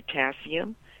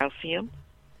 potassium, calcium,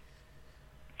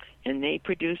 and they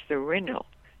produce the renal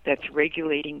that's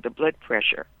regulating the blood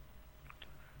pressure,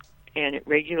 and it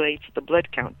regulates the blood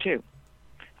count too.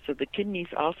 So the kidneys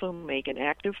also make an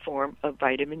active form of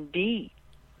vitamin D.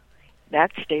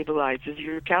 That stabilizes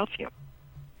your calcium.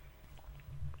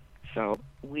 So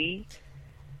we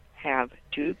have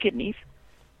 2 kidneys,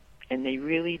 and they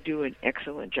really do an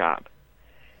excellent job.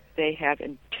 They have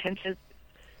an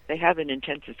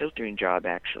intensive filtering job,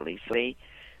 actually. So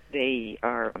they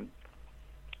are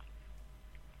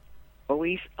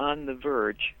always on the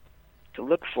verge to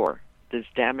look for these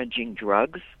damaging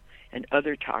drugs and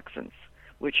other toxins,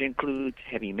 which includes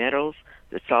heavy metals,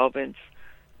 the solvents,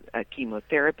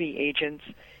 chemotherapy agents,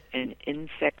 and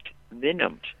insect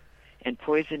venoms and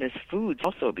poisonous foods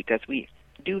also, because we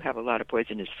do have a lot of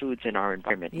poisonous foods in our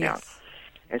environment now,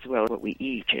 as well as what we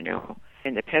eat,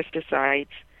 And the pesticides,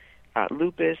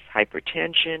 lupus,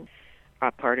 hypertension,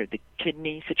 part of the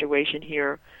kidney situation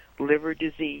here, liver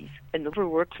disease, and the liver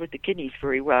works with the kidneys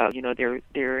very well.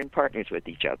 They're in partners with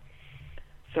each other.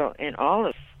 So, and all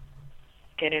of us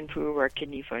can improve our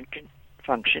kidney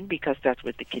function because that's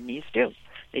what the kidneys do.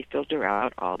 They filter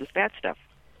out all this bad stuff.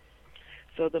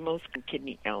 So the most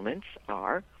kidney ailments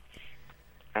are,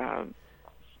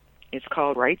 it's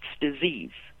called Wright's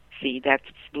disease. See, that's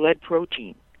blood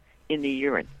protein in the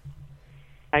urine,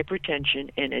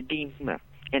 hypertension, and edema,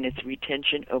 and it's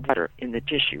retention of water in the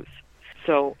tissues.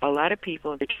 So a lot of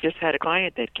people, I just had a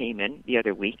client that came in the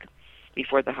other week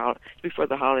before the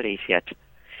holidays hit.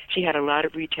 She had a lot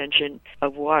of retention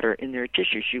of water in their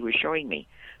tissues, she was showing me.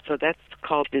 So that's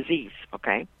called disease,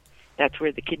 okay? That's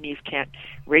where the kidneys can't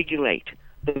regulate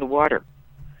the water.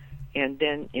 And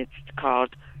then it's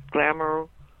called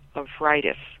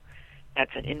glomerulonephritis.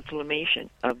 That's an inflammation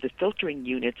of the filtering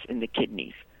units in the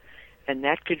kidneys. And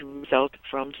that could result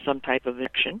from some type of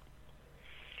infection.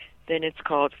 Then it's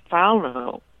called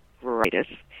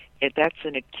pyelonephritis. That's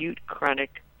an acute,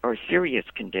 chronic, or serious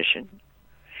condition.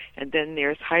 And then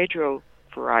there's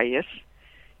hydronephritis.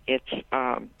 It's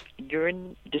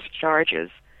urine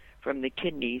discharges from the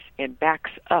kidneys and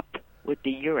backs up with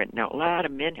the urine. Now, a lot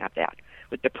of men have that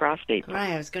with the prostate.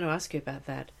 Right, I was going to ask you about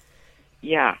that.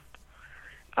 Yeah.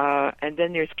 And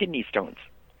then there's kidney stones,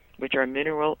 which are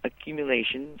mineral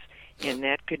accumulations, and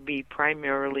that could be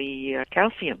primarily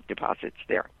calcium deposits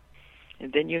there.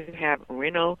 And then you have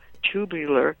renal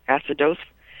tubular acidosis.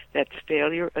 That's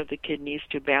failure of the kidneys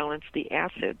to balance the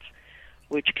acids,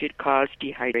 which could cause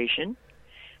dehydration,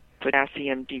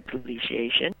 potassium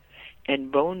depletion,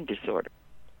 and bone disorder.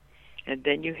 And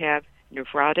then you have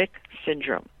nephrotic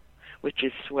syndrome, which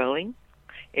is swelling,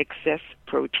 excess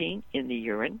protein in the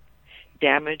urine,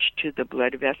 damage to the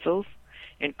blood vessels,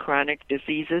 and chronic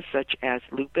diseases such as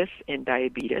lupus and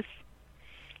diabetes.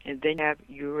 And then you have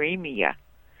uremia,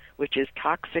 which is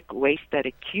toxic waste that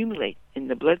accumulate in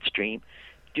the bloodstream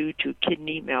due to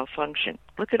kidney malfunction.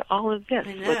 Look at all of this.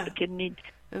 I know. What the kidney...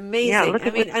 Amazing. Yeah,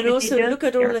 and also look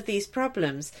at all here. of these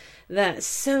problems that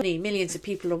so many millions of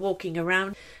people are walking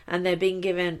around and they're being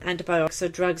given antibiotics or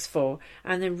drugs for.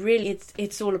 And then really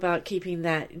it's all about keeping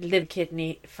that liver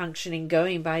kidney functioning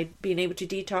going by being able to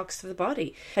detox the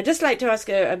body. I'd just like to ask,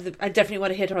 I definitely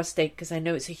want to hit prostate because I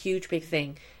know it's a huge big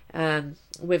thing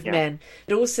with men.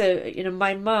 But also,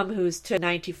 my mum, who's turned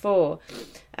 94,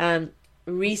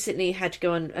 recently had to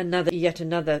go on yet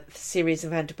another series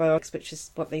of antibiotics, which is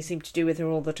what they seem to do with her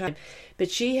all the time. But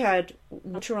she had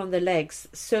water on the legs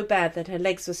so bad that her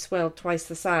legs were swelled twice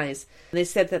the size. And they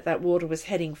said that water was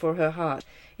heading for her heart.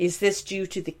 Is this due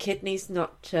to the kidneys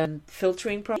not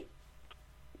filtering properly?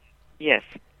 Yes.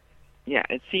 Yeah,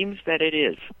 it seems that it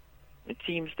is. It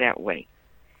seems that way.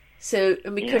 So,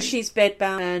 because she's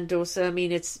bedbound, and also,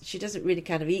 she doesn't really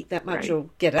kind of eat that much or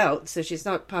get out, so she's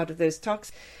not part of those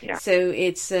toxins. Yeah. So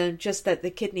it's just that the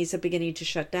kidneys are beginning to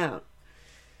shut down.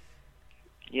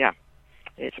 Yeah,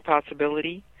 it's a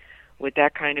possibility with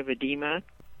that kind of edema,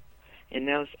 and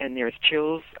there's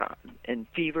chills and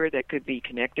fever that could be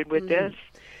connected with this.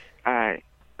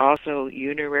 Also,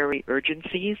 urinary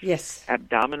urgencies, yes,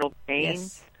 abdominal pain,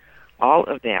 yes, all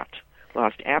of that.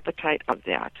 Lost appetite of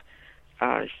that.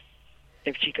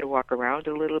 If she could walk around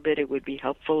a little bit, it would be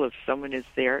helpful if someone is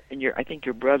there. And I think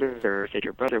your brother said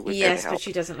your brother was there to help. Yes, but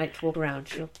she doesn't like to walk around.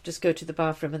 She'll just go to the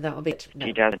bathroom and that'll be it. No.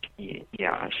 She doesn't.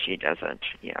 Yeah, she doesn't.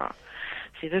 Yeah.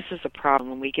 See, this is a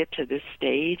problem. When we get to this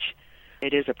stage,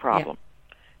 it is a problem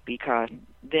because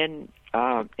then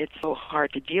it's so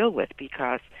hard to deal with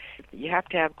because you have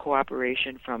to have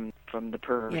cooperation from the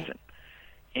person.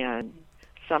 Yeah. And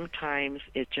sometimes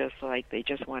it's just like they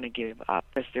just want to give up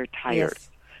because they're tired. Yes.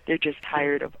 They're just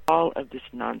tired of all of this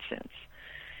nonsense.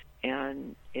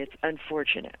 And it's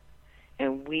unfortunate.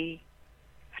 And we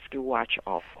have to watch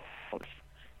all of this.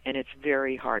 And it's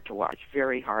very hard to watch. It's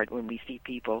very hard when we see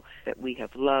people that we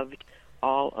have loved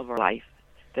all of our life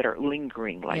that are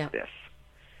lingering like Yeah. this.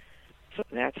 So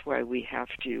that's why we have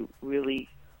to really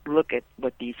look at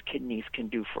what these kidneys can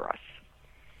do for us.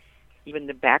 Even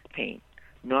the back pain,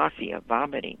 nausea,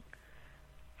 vomiting.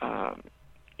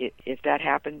 If that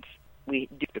happens, we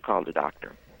do have to call the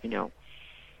doctor.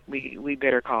 We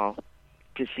better call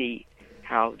to see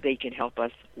how they can help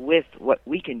us with what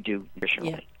we can do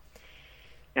nutritionally.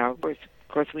 Now, of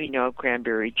course, we know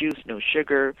cranberry juice, no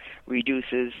sugar,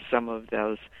 reduces some of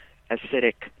those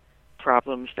acidic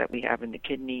problems that we have in the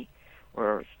kidney,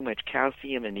 or so much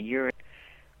calcium in the urine,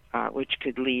 which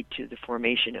could lead to the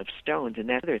formation of stones. And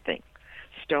that other thing,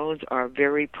 stones are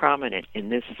very prominent in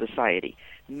this society.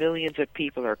 Millions of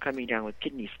people are coming down with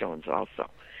kidney stones also.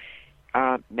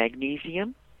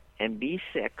 Magnesium and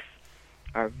B6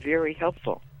 are very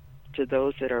helpful to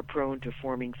those that are prone to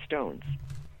forming stones.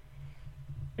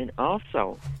 And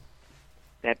also,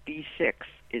 that B6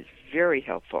 is very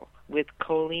helpful with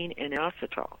choline and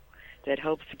inositol that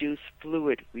helps reduce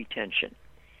fluid retention.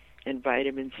 And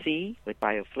vitamin C with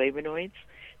bioflavonoids,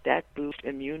 that boosts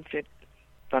immune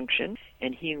function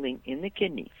and healing in the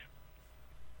kidneys.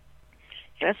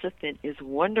 Lecithin is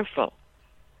wonderful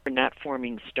for not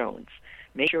forming stones.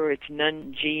 Make sure it's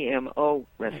non-GMO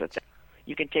lecithin.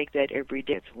 You can take that every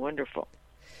day. It's wonderful.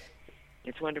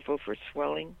 It's wonderful for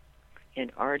swelling,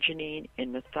 and arginine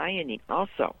and methionine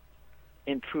also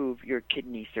improve your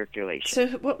kidney circulation. So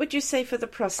what would you say for the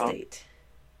prostate?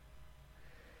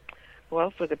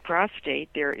 Well, for the prostate,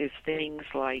 there is things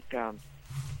like,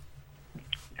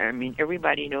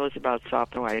 everybody knows about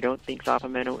Sopramino. I don't think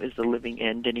Sopramino is the living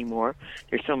end anymore.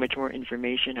 There's so much more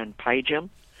information on Pyjum.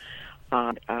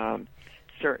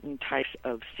 Certain types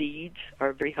of seeds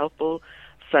are very helpful.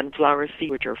 Sunflower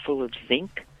seeds, which are full of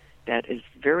zinc, that is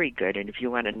very good. And if you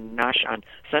want to nosh on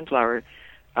sunflower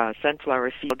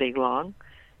seeds all day long,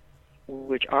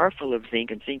 which are full of zinc,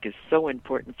 and zinc is so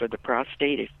important for the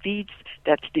prostate.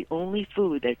 That's the only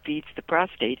food that feeds the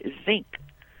prostate is zinc.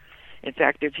 In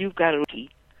fact, if you've got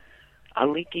a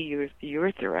leaky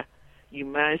urethra, you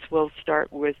might as well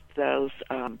start with those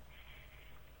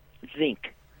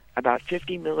zinc. About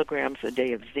 50 milligrams a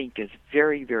day of zinc is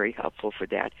very, very helpful for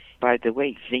that. By the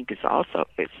way, zinc is also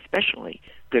especially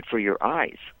good for your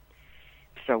eyes.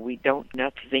 So we don't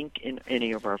enough zinc in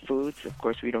any of our foods. Of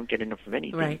course, we don't get enough of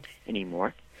anything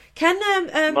anymore. Can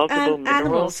Multiple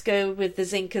animals go with the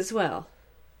zinc as well?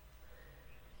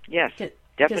 Yes, definitely.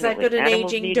 Because I've got an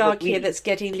Animals aging need dog what we here need. that's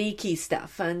getting leaky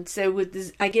stuff, and so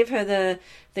I give her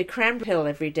the cranberry pill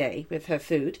every day with her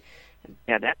food.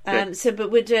 Yeah, that's good.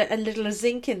 But would a little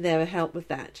zinc in there help with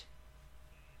that?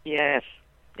 Yes,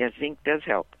 zinc does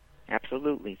help.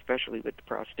 Absolutely, especially with the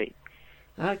prostate.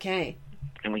 Okay.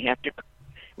 And we have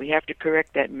to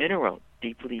correct that mineral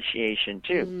depletion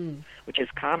too, which is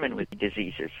common with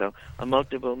diseases. So a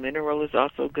multiple mineral is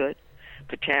also good.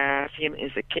 Potassium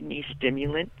is a kidney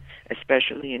stimulant,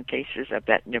 especially in cases of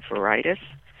that nephritis.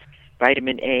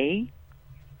 Vitamin A,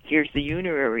 here's the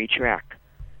urinary tract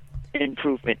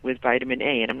improvement with vitamin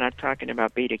A, and I'm not talking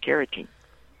about beta-carotene,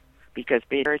 because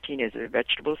beta-carotene is a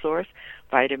vegetable source.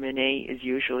 Vitamin A is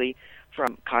usually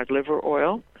from cod liver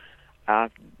oil.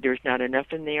 There's not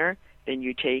enough in there, then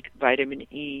you take vitamin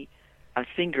E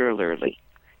singularly,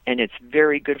 and it's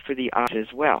very good for the eyes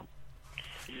as well.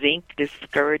 Zinc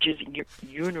discourages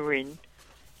urine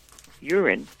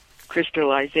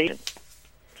crystallization.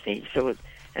 See, so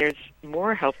there's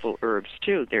more helpful herbs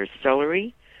too. There's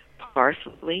celery,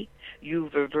 parsley,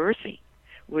 uvaversi,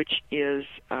 which is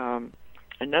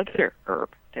another herb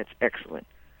that's excellent.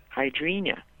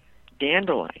 Hydrenia,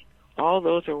 dandelion, all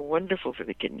those are wonderful for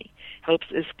the kidney. Helps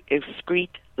excrete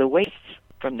the waste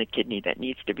from the kidney that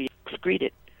needs to be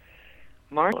excreted.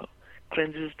 Marlow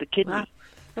cleanses the kidney. Wow.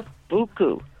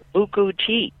 Buku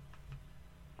tea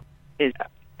is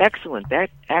excellent. That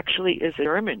actually is a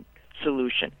German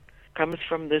solution. Comes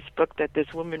from this book that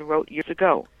this woman wrote years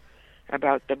ago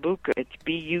about the buku. It's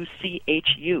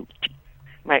B-U-C-H-U.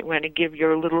 Might want to give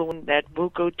your little one that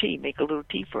buku tea. Make a little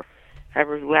tea for her. Have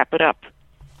her lap it up.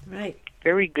 Right.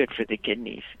 Very good for the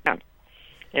kidneys. Yeah.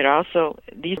 It also,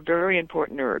 these are very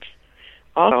important herbs.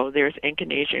 Also, there's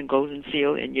echinacea and golden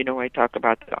seal, and I talk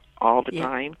about that all the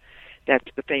time. That's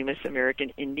the famous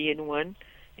American Indian one,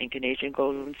 echinacea and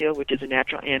golden seal, which is a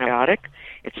natural antibiotic.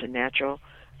 It's a natural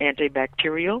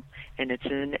antibacterial, and it's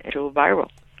an antiviral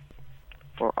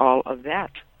for all of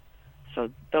that. So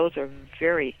those are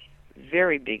very,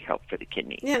 very big help for the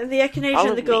kidney. Yeah, and the echinacea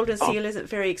and the golden seal isn't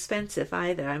very expensive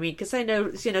either. I mean, because I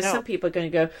know, some people are going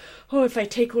to go, oh, if I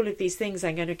take all of these things,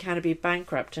 I'm going to kind of be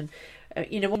bankrupt. And, what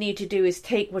you need to do is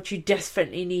take what you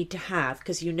desperately need to have,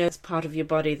 because it's part of your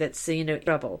body that's,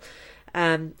 trouble.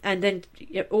 And then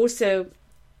also,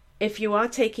 if you are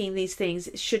taking these things,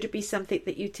 should it be something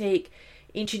that you take,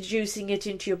 introducing it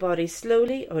into your body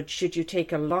slowly, or should you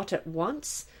take a lot at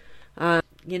once?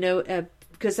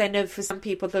 Because I know for some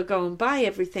people they'll go and buy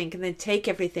everything and then take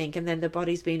everything, and then the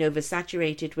body's been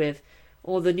oversaturated with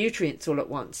all the nutrients all at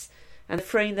once, and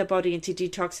throwing the body into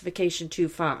detoxification too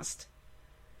fast.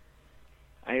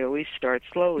 I always start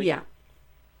slowly. Yeah.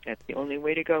 That's the only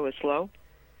way to go, is slow.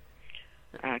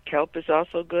 Kelp is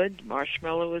also good.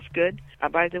 Marshmallow is good.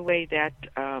 By the way, that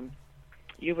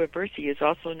Yuva Versi is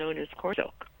also known as corn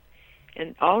silk.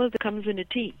 And all of it comes in a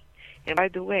tea. And by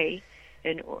the way,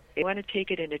 if you want to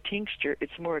take it in a tincture,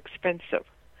 it's more expensive.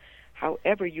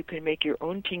 However, you can make your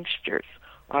own tinctures.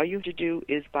 All you have to do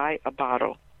is buy a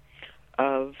bottle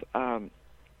of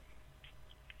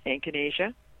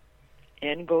echinacea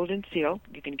and golden seal.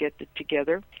 You can get it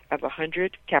together of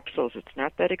 100 capsules. It's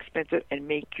not that expensive, and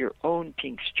make your own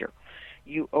tincture.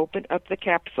 You open up the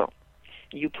capsule.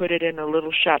 You put it in a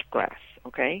little shot glass,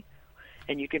 okay?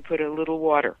 And you can put a little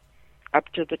water up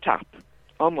to the top,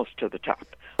 almost to the top.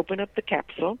 Open up the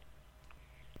capsule,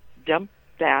 dump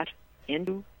that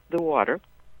into the water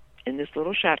in this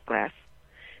little shot glass,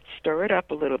 stir it up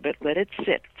a little bit, let it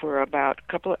sit for about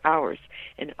a couple of hours,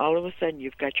 and all of a sudden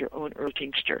you've got your own herbal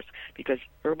tinctures, because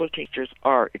herbal tinctures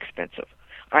are expensive.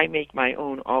 I make my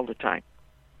own all the time,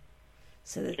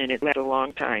 and it lasts a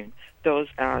long time. Those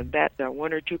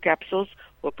one or two capsules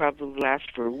will probably last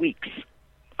for weeks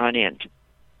on end.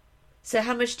 So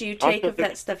how much do you take of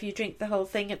that stuff? You drink the whole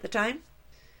thing at the time?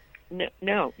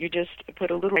 No, you just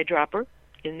put a little eyedropper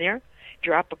in there,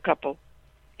 drop a couple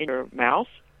in your mouth.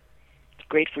 It's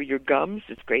great for your gums.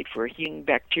 It's great for healing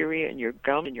bacteria in your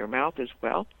gum and your mouth as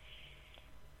well.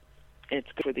 And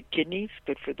it's good for the kidneys,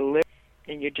 good for the liver.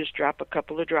 And you just drop a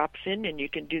couple of drops in, and you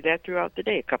can do that throughout the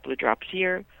day. A couple of drops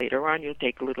here. Later on, you'll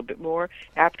take a little bit more.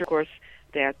 After, of course,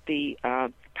 that the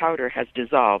powder has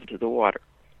dissolved the water.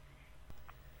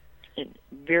 And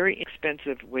very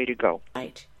expensive way to go.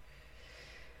 Right.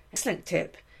 Excellent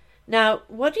tip. Now,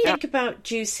 what do you think about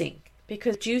juicing?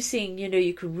 Because juicing,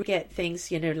 you can get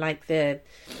things, like the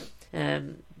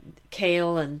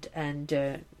kale and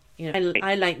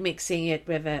I like mixing it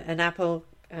with an apple,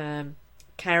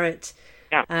 carrot,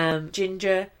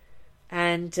 ginger,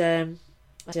 and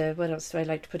what else do I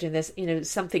like to put in this?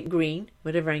 Something green,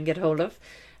 whatever I can get hold of.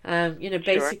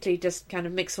 Basically just kind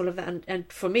of mix all of that.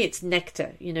 And for me, it's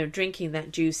nectar. Drinking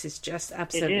that juice is just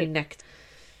absolutely nectar.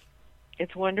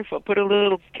 It's wonderful. Put a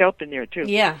little kelp in there, too.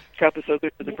 Yeah. Kelp is so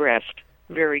good for the breast.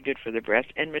 Very good for the breast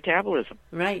and metabolism.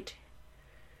 Right.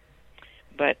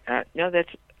 But, no,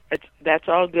 that's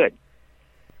all good.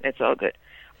 That's all good.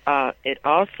 It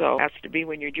also has to be,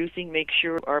 when you're juicing, make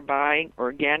sure you are buying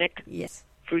organic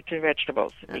fruits and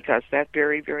vegetables, because that's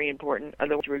very, very important.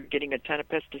 Otherwise, we're getting a ton of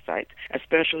pesticides,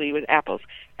 especially with apples.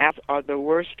 Apples are the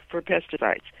worst for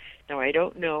pesticides. Now, I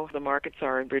don't know how the markets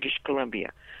are in British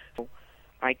Columbia.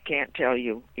 I can't tell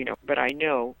you, but I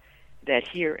know that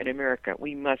here in America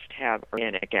we must have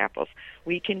organic apples.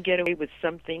 We can get away with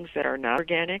some things that are not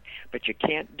organic, but you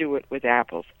can't do it with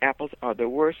apples. Apples are the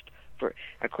worst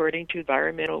according to the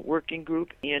Environmental Working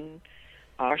Group in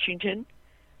Washington,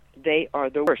 they are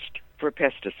the worst for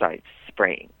pesticides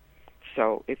spraying.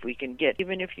 So if we can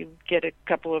even if you get a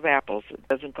couple of apples, it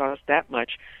doesn't cost that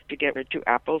much to get rid of 2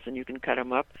 apples, and you can cut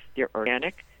them up. They're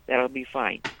organic. That'll be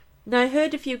fine. Now, I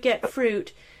heard if you get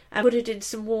fruit and put it in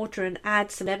some water and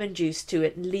add some lemon juice to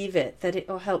it and leave it, that it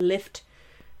will help lift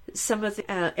some of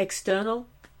the external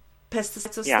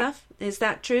pesticides or stuff. Is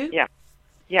that true?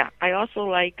 Yeah. I also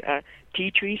like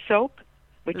tea tree soap,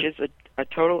 which is a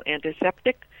total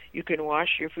antiseptic. You can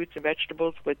wash your fruits and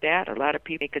vegetables with that. A lot of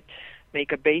people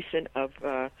make a basin of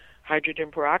hydrogen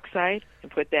peroxide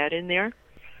and put that in there.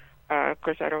 Of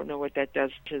course, I don't know what that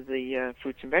does to the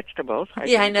fruits and vegetables.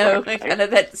 I know.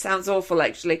 That sounds awful,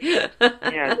 actually. Yeah,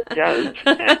 it does.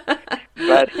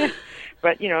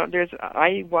 But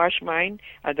I wash mine,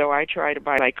 though I try to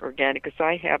buy organic, because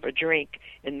I have a drink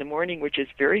in the morning which is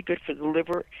very good for the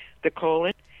liver, the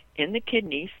colon, and the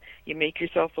kidneys. You make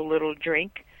yourself a little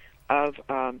drink of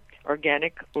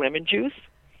organic lemon juice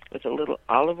with a little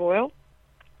olive oil,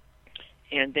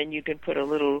 and then you can put a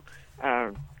little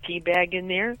tea bag in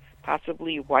there,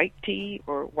 possibly white tea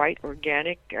or white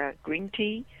organic green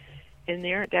tea in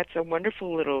there. That's a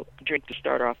wonderful little drink to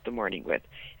start off the morning with.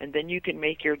 And then you can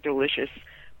make your delicious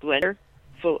blender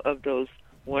full of those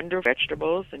wonderful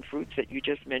vegetables and fruits that you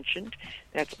just mentioned.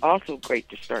 That's also great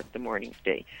to start the morning's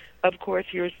day. Of course,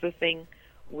 here's the thing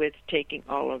with taking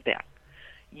all of that.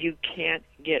 You can't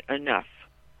get enough.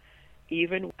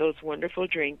 Even those wonderful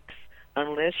drinks,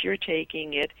 unless you're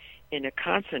taking it in a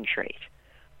concentrate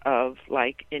of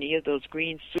like any of those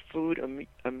green food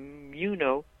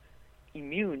immune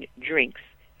drinks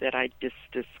that I just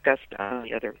discussed on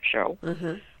the other show,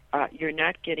 you're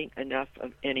not getting enough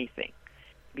of anything,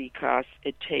 because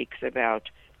it takes about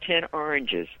 10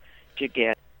 oranges to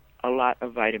get a lot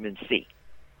of vitamin C.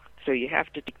 So you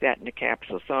have to take that in a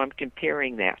capsule. So I'm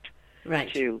comparing that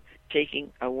to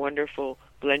taking a wonderful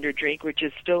blender drink, which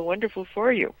is still wonderful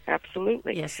for you,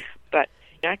 absolutely. Yes. But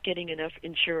not getting enough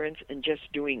insurance in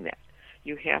just doing that.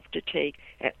 You have to take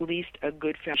at least a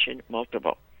good fashion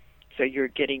multiple, so you're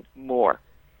getting more.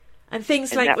 And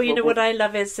things like, well, you know, what I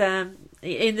love is,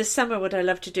 in the summer, what I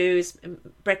love to do is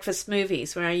breakfast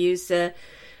smoothies, where I use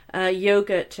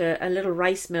yogurt, a little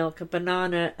rice milk, a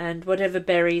banana, and whatever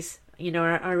berries, you know,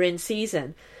 are in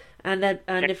season. And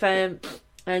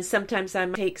sometimes I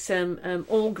take some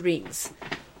all greens,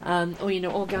 or, you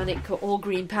know, organic all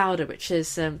green powder, which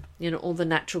is, you know, all the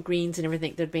natural greens and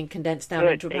everything that have been condensed down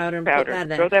into a powder, and put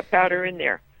that in. Throw that powder in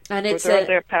there. And it's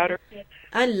that powder.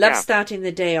 I love starting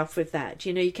the day off with that.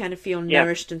 You know, you kind of feel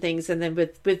nourished and things, and then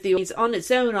with the oils on its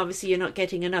own, obviously you're not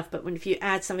getting enough. But if you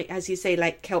add something, as you say,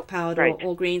 like kelp powder or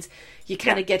all greens, you're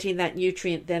kind of getting that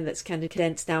nutrient then that's kind of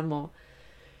condensed down more.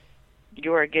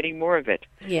 You are getting more of it.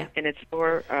 Yeah. And it's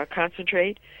more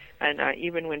concentrate. And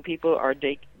even when people are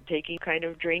taking kind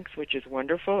of drinks, which is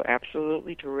wonderful,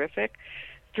 absolutely terrific,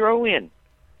 throw in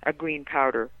a green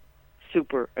powder,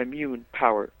 super immune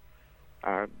power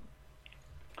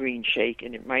green shake,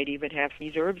 and it might even have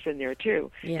these herbs in there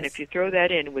too. Yes. And if you throw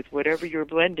that in with whatever you're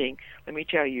blending, let me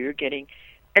tell you, you're getting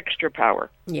extra power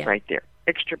right there.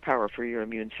 Extra power for your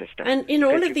immune system. And in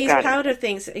all of these powder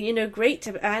things, you know, great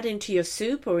to add into your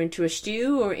soup or into a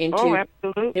stew or into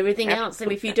everything else.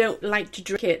 And if you don't like to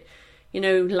drink it, you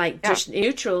know, like just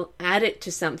neutral, add it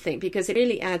to something, because it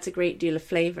really adds a great deal of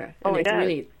flavor. And it's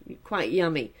really quite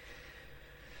yummy.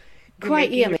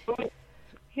 Quite yummy.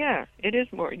 Yeah, it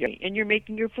is more yummy, and you're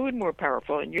making your food more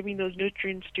powerful, and you're giving those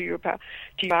nutrients to your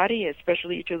body,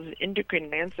 especially to those endocrine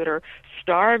glands that are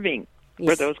starving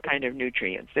for those kind of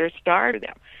nutrients. They're starved for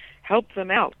them. Help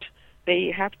them out.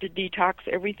 They have to detox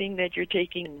everything that you're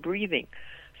taking and breathing.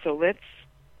 So let's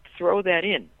throw that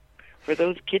in for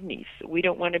those kidneys. We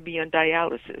don't want to be on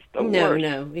dialysis.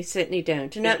 No, we certainly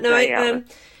don't.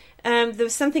 There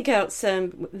was something else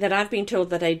that I've been told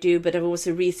that I do, but I've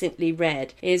also recently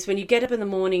read, is when you get up in the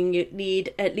morning, you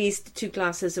need at least 2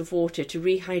 glasses of water to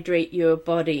rehydrate your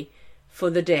body for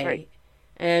the day.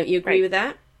 You agree with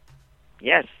that?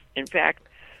 Yes. In fact,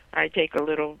 I take a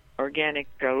little organic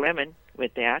lemon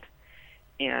with that,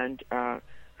 and I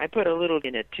put a little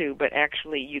in it too, but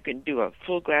actually you can do a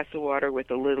full glass of water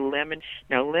with a little lemon.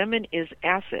 Now, lemon is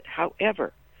acid.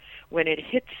 However, when it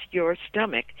hits your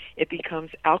stomach, it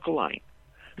becomes alkaline.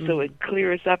 So it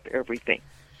clears up everything.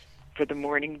 For the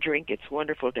morning drink, it's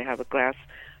wonderful to have a glass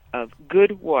of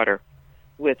good water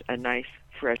with a nice,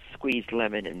 fresh squeezed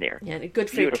lemon in there. Yeah, good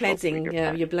for cleansing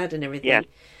your blood and everything. Yes.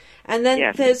 And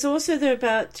then there's also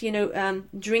about, you know,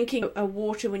 drinking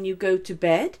water when you go to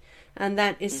bed, and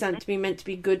that is something meant to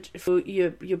be good for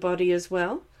your body as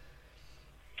well.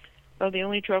 Well, the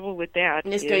only trouble with that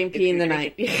is going pee in the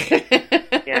night.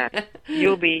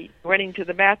 You'll be running to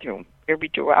the bathroom every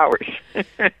 2 hours.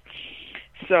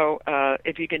 So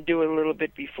if you can do it a little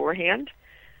bit beforehand,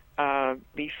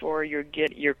 before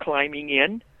you're climbing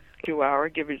in, 2 hour,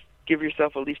 give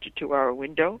yourself at least a 2 hour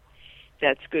window.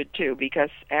 That's good too,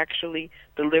 because actually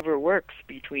the liver works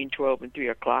between 12 and 3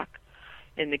 o'clock,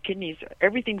 and the kidneys,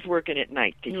 everything's working at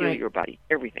night to heal your body,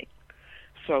 everything.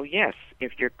 So yes,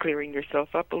 if you're clearing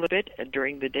yourself up a little bit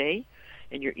during the day,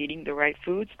 and you're eating the right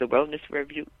foods, the wellness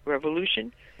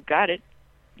revolution,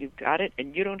 you've got it,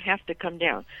 and you don't have to come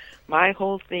down. My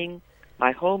whole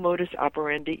modus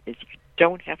operandi is you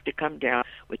don't have to come down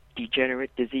with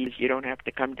degenerate disease. You don't have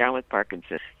to come down with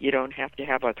Parkinson's. You don't have to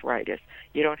have arthritis.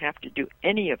 You don't have to do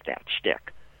any of that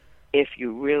shtick if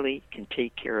you really can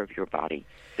take care of your body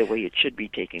the way it should be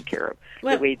taken care of,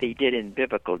 the way they did in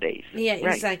biblical days. Yeah,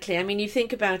 exactly. I mean, you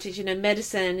think about it, you know,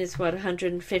 medicine is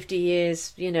 150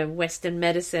 years, you know, Western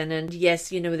medicine. And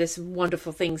yes, you know, there's some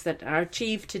wonderful things that are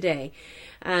achieved today,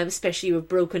 especially with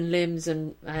broken limbs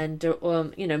and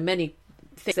you know, many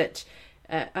things that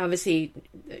obviously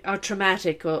are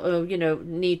traumatic or you know,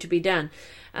 need to be done.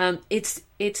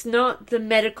 It's not the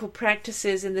medical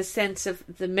practices in the sense of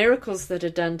the miracles that are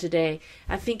done today.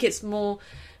 I think it's more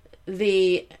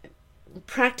the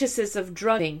practices of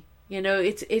drugging. You know,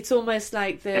 it's almost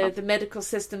like the medical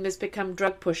system has become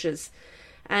drug pushers.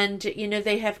 And, you know,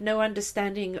 they have no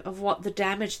understanding of what the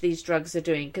damage these drugs are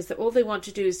doing, because all they want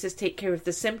to do is just take care of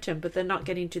the symptom, but they're not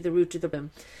getting to the root of the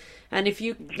problem. And if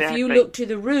you look to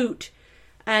the root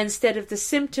instead of the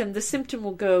symptom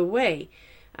will go away.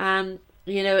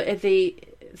 The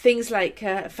things like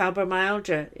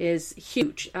fibromyalgia is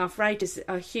huge. Arthritis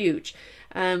are huge.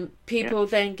 People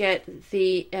then get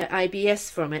the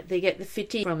IBS from it. They get the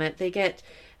fatigue from it. They get,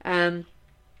 the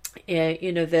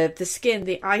skin,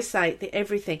 the eyesight, the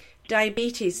everything.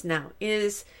 Diabetes now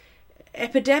is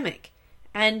epidemic.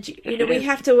 And, we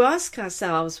have to ask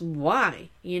ourselves why,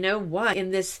 why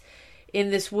in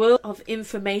this world of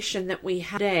information that we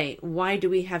have today, why do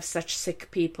we have such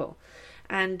sick people?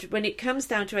 And when it comes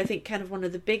down to, I think, kind of one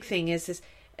of the big things is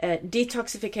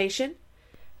detoxification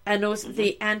and also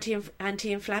the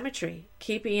anti-inflammatory,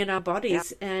 keeping our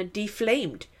bodies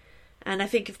deflamed. And I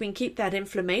think if we can keep that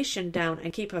inflammation down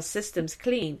and keep our systems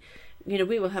clean, we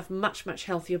will have much, much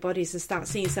healthier bodies and start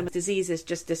seeing some diseases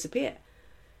just disappear.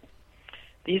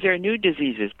 These are new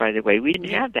diseases, by the way. We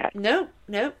didn't have that. No.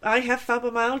 I have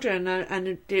fibromyalgia, and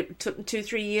it took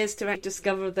 2-3 years to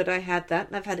discover that I had that.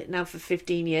 And I've had it now for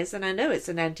 15 years, and I know it's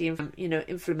an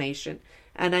inflammation,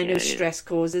 and I know stress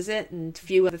causes it, and a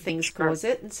few other things cause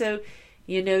it. And so,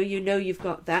 you've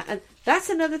got that. And that's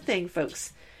another thing,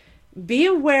 folks. Be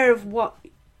aware of what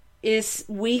is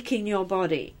weak in your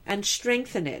body and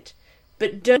strengthen it,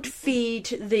 but don't feed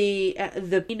the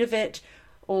pain of it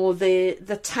or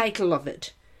the title of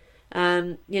it.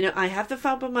 I have the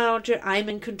fibromyalgia, I'm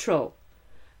in control.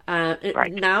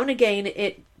 Right. Now and again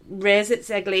it rears its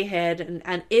ugly head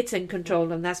and it's in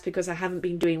control, and that's because I haven't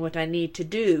been doing what I need to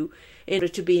do in order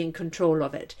to be in control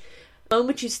of it. The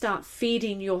moment you start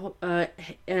feeding your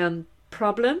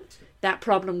problem, that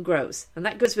problem grows. And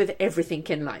that goes with everything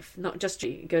in life, not just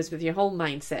you. It goes with your whole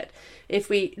mindset. If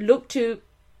we look to,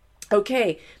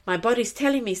 okay, my body's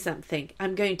telling me something,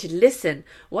 I'm going to listen.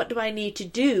 What do I need to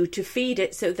do to feed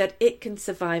it so that it can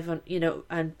survive on,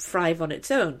 and thrive on its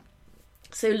own?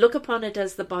 So look upon it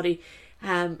as the body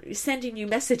sending you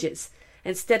messages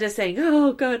instead of saying,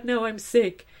 oh God, no, I'm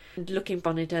sick. And looking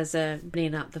upon it as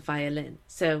playing out the violin.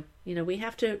 So, we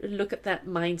have to look at that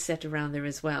mindset around there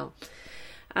as well.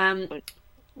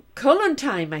 Colon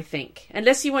time, I think,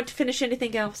 unless you want to finish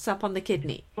anything else up on the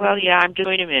kidney. Well, I'm just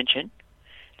going to mention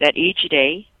that each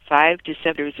day 5 to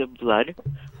 7 liters of blood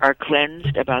are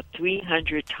cleansed about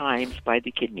 300 times by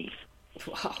the kidneys.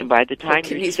 Wow. And by the time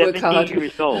you're 70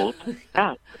 years old,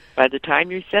 by the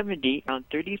time you're 70, around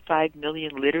 35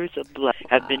 million liters of blood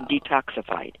have been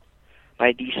detoxified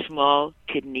by these small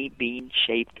kidney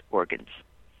bean-shaped organs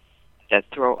that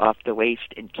throw off the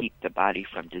waste and keep the body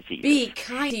from disease. Be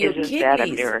kind to your kidneys. Isn't that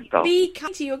a miracle? Be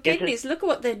kind to your kidneys. Look at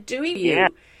what they're doing to you. Yeah.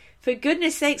 For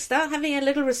goodness sake, start having a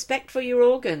little respect for your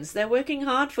organs. They're working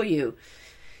hard for you.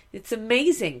 It's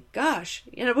amazing. Gosh,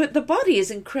 the body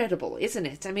is incredible, isn't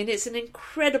it? I mean, it's an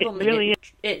incredible. It really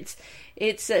is.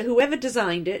 It's whoever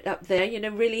designed it up there,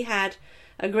 really had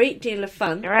a great deal of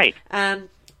fun. Right. And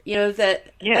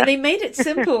they made it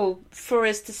simple for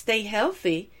us to stay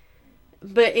healthy.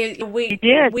 But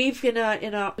we've in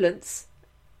our balance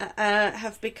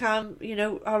have become,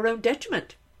 our own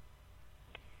detriment.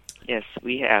 Yes,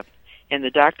 we have. And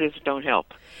the doctors don't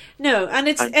help. No, and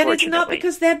it's not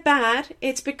because they're bad.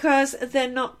 It's because they're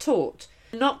not taught.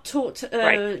 Not taught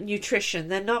nutrition.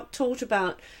 They're not taught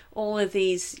about all of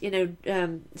these,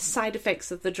 side effects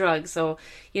of the drugs or,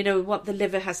 what the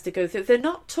liver has to go through. They're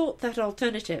not taught that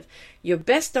alternative. Your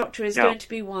best doctor is going to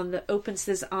be one that opens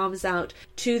his arms out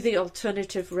to the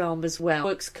alternative realm as well.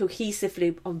 Works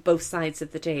cohesively on both sides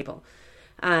of the table.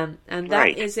 And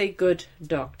that is a good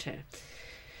doctor.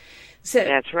 So,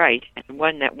 that's right. And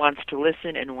one that wants to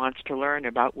listen and wants to learn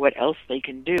about what else they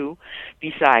can do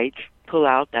besides pull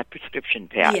out that prescription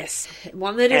pad. Yes,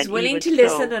 one that is willing to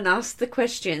listen and ask the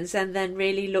questions and then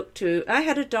really look to... I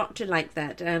had a doctor like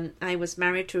that. I was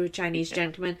married to a Chinese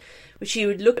gentleman. She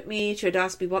would look at me, she would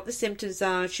ask me what the symptoms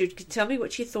are, she would tell me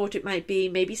what she thought it might be,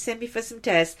 maybe send me for some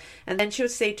tests, and then she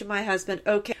would say to my husband,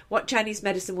 okay, what Chinese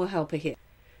medicine will help her here?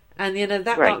 And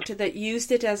that doctor that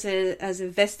used it as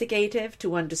investigative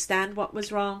to understand what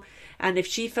was wrong, and if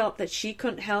she felt that she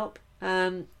couldn't help,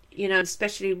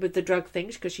 especially with the drug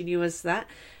things, because she knew us that,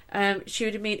 she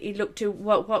would immediately look to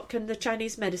what can the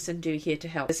Chinese medicine do here to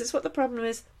help. This is what the problem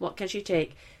is. What can she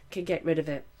take? Can get rid of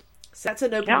it. So that's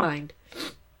an open mind.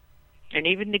 And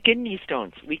even the kidney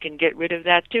stones, we can get rid of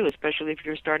that too, especially if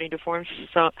you're starting to form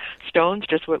stones,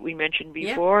 just what we mentioned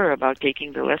before about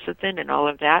taking the lecithin and all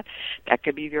of that. That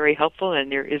could be very helpful, and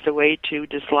there is a way to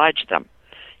dislodge them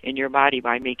in your body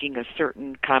by making a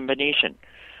certain combination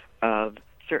of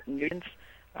certain nutrients,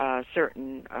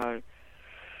 certain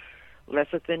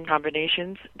lecithin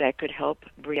combinations that could help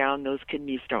bring down those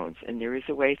kidney stones. And there is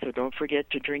a way, so don't forget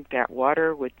to drink that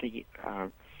water with the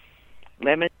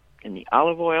lemon and the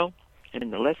olive oil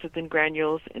and the lecithin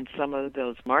granules and some of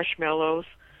those marshmallows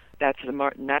that's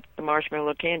not the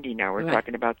marshmallow candy now. We're Right.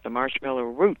 talking about the marshmallow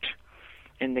root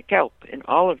and the kelp and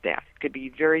all of that. Could be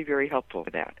very, very helpful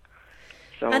for that.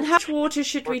 So, And how much water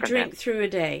should we work on drink that. through a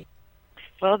day?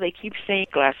 Well, they keep saying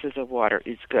glasses of water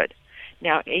is good.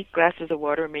 Now, 8 glasses of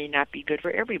water may not be good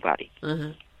for everybody.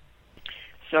 Uh-huh.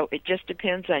 So it just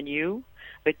depends on you,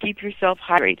 but keep yourself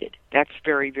hydrated. That's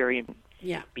very, very important.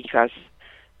 Yeah. Because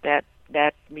that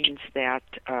means that,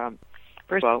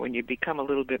 first of all, when you become a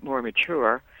little bit more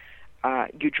mature,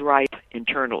 you dry up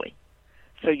internally.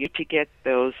 So you need to get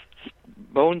those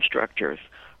bone structures,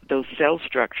 those cell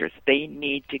structures, they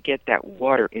need to get that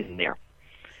water in there.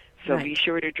 So Right. be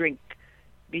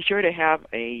sure to have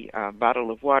a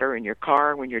bottle of water in your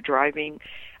car when you're driving.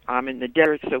 In the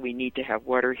desert, so we need to have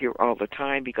water here all the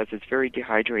time because it's very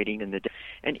dehydrating in the desert.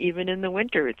 And even in the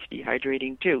winter, it's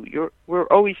dehydrating too. We're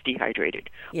always dehydrated.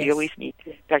 Yes. We always need.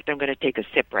 In fact, I'm going to take a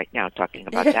sip right now talking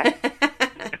about that.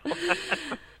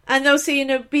 And also,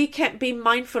 be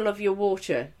mindful of your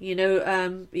water.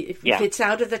 If it's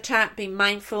out of the tap, be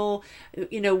mindful.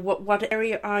 What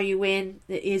area are you in?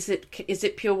 Is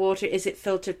it pure water? Is it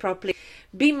filtered properly?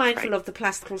 Be mindful of the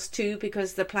plasticals too,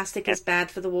 because the plastic is bad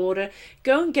for the water.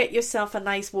 Go and get yourself a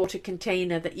nice water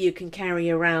container that you can carry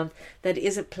around that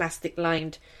isn't plastic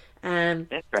lined.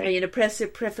 That's right.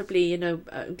 Preferably,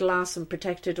 glass and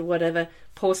protected or whatever,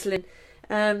 porcelain.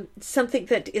 Something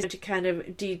that is to kind of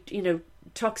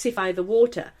toxify the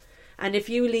water. And if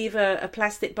you leave a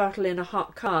plastic bottle in a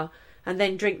hot car and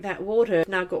then drink that water, you've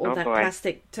now got all that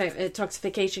plastic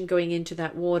toxification going into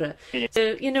that water.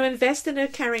 So, invest in a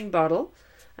carrying bottle,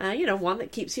 one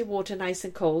that keeps your water nice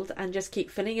and cold, and just keep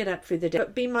filling it up through the day.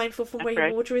 But be mindful from where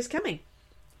your water is coming.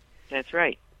 That's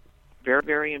right. Very,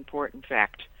 very important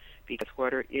fact, because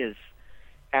water is,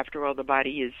 after all, the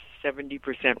body is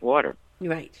 70% water.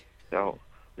 Right. So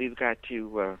we've got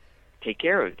to take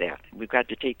care of that. We've got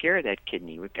to take care of that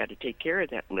kidney. We've got to take care of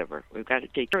that liver. We've got to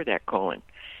take care of that colon.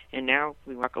 And now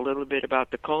we talk a little bit about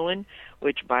the colon,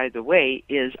 which, by the way,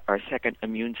 is our second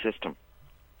immune system.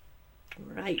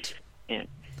 Right. And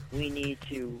we need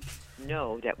to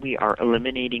know that we are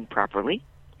eliminating properly,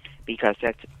 because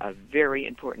that's a very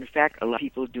important fact. A lot of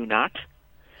people do not.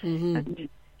 Mm-hmm. And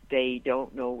they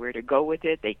don't know where to go with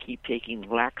it. They keep taking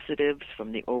laxatives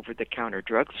from the over-the-counter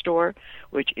drugstore,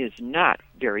 which is not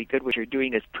very good. What you're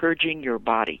doing is purging your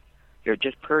body. You're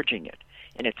just purging it,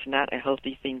 and it's not a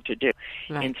healthy thing to do.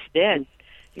 Right. Instead,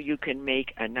 you can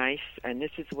make a nice, and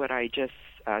this is what I just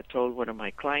told one of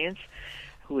my clients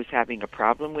who is having a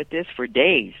problem with this for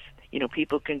days.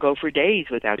 People can go for days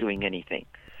without doing anything.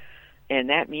 And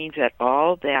that means that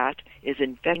all that is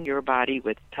infecting your body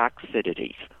with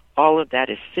toxicities. All of that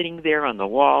is sitting there on the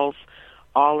walls.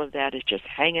 All of that is just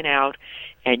hanging out,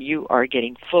 and you are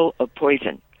getting full of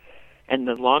poison. And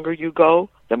the longer you go,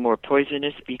 the more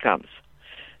poisonous it becomes.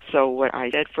 So what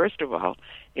I said, first of all,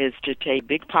 is to take a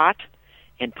big pot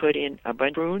and put in a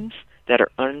bunch of prunes that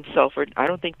are unsulfured. I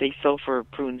don't think they sulfur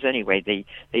prunes anyway.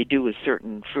 They do with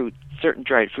certain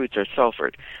dried fruits are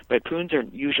sulfured, but prunes are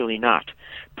usually not.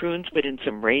 Prunes, put in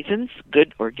some raisins,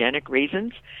 good organic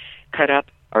raisins, cut up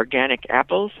organic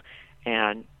apples,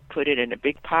 and put it in a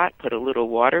big pot, put a little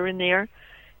water in there,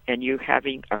 and you're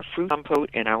having a fruit compote,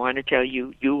 and I want to tell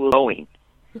you, you will be going.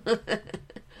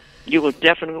 You will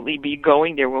definitely be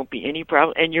going. There won't be any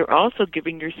problem, and you're also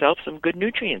giving yourself some good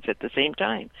nutrients at the same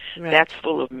time. Right. That's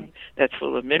full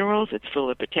of minerals. It's full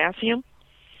of potassium.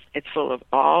 It's full of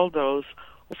all those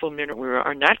full minerals we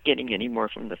are not getting any more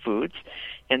from the foods.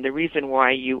 And the reason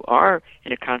why you are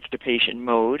in a constipation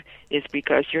mode is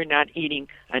because you're not eating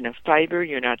enough fiber.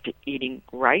 You're not eating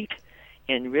right,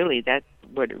 and really, that's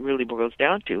what it really boils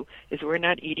down to, is we're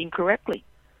not eating correctly.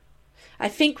 I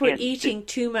think we're eating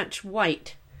too much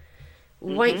white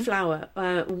flour,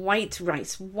 white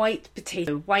rice, white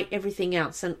potato, white everything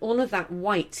else, and all of that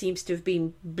white seems to have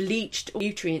been bleached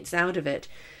nutrients out of it.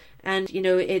 And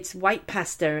it's white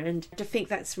pasta, and I think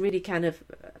that's really kind of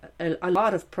a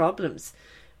lot of problems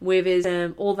with is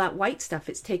all that white stuff.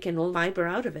 It's taken all fiber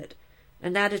out of it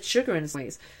and added sugar in some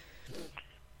ways.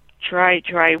 Try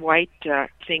white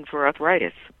thing for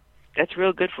arthritis. That's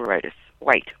real good for arthritis.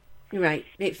 White. Right.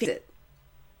 It fixes it.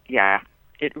 Yeah,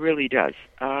 it really does.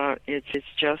 It's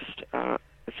just a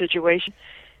situation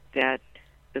that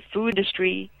the food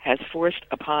industry has forced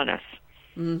upon us.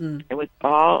 Mm-hmm. And with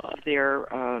all of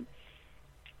their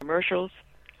commercials,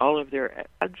 all of their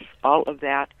ads, all of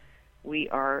that, we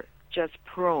are just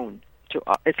prone to,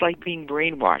 it's like being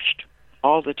brainwashed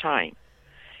all the time.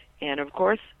 And of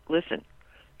course, listen,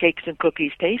 cakes and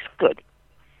cookies taste good.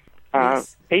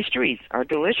 Yes. Pastries are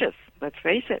delicious, let's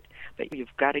face it. But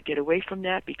you've got to get away from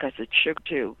that because it's sugar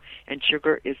too, and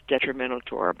sugar is detrimental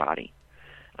to our body,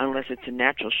 unless it's a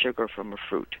natural sugar from a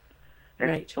fruit. That's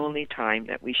Right. the only time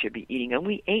that we should be eating. And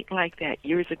we ate like that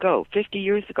years ago. 50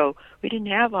 years ago, we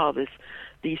didn't have all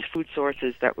these food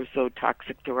sources that were so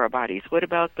toxic to our bodies. What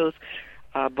about those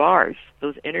bars,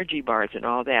 those energy bars and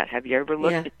all that? Have you ever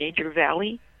looked at Nature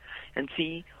Valley and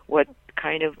see what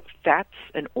kind of fats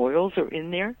and oils are in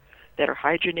there that are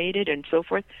hydrogenated and so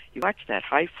forth? You watch that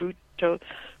high fructose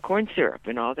corn syrup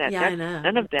and all that. Yeah, I know.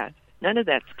 None of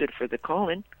that's good for the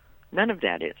colon. None of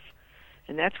that is.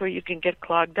 And that's where you can get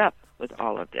clogged up with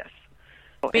all of this.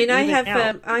 I mean, I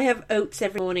have oats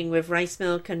every morning with rice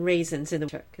milk and raisins in the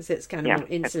winter because it's kind of more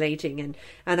insulating,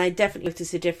 and I definitely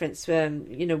notice a difference,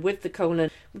 with the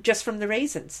colon just from the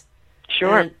raisins.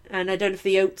 Sure. And I don't know if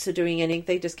the oats are doing anything;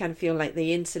 they just kind of feel like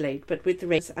they insulate. But with the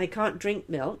raisins, I can't drink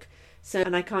milk,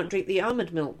 and I can't drink the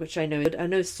almond milk, which I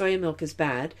know soy milk is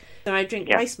bad, so I drink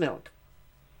rice milk.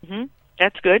 Mm-hmm.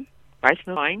 That's good. Rice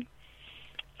milk, fine.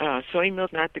 Soy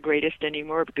milk not the greatest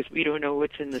anymore because we don't know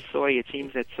what's in the soy. It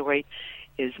seems that soy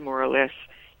is more or less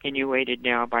inundated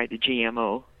now by the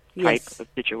GMO type of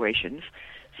situations.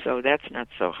 So that's not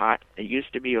so hot. It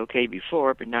used to be okay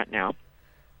before, but not now.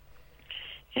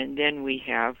 And then we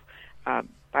have,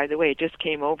 by the way, it just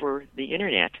came over the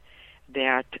internet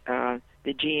that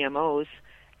the GMOs,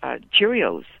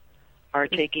 Cheerios, are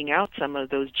taking out some of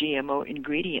those GMO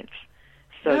ingredients.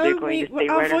 So they're going to say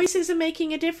our voices are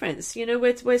making a difference.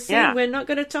 We're saying we're not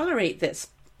going to tolerate this.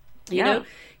 You know,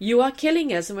 you are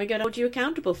killing us, and we're going to hold you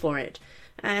accountable for it.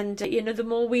 And the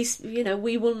more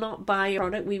we will not buy your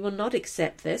product, we will not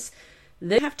accept this.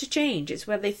 They have to change. It's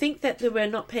where they think that we're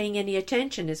not paying any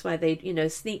attention is why they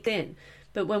sneaked in.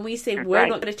 But when we say we're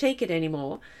not going to take it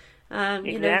anymore,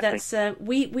 that's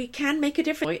we can make a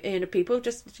difference. People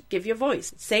just give your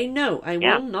voice. Say no. I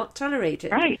will not tolerate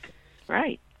it.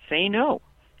 Right. Say no.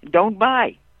 Don't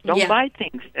buy. Don't buy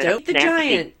things. Don't the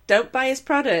giant. Don't buy his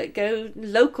product. Go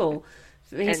local.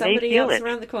 And somebody else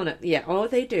around the corner. Yeah,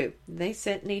 they do. They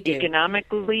certainly do.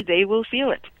 Economically, they will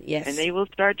feel it. Yes. And they will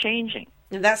start changing.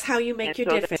 And that's how you make your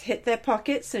difference. Hit their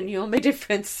pockets and you'll make a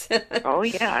difference. Oh,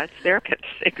 yeah, it's their pockets.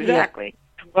 Exactly.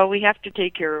 Yeah. Well, we have to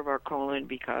take care of our colon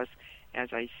because, as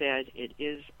I said, it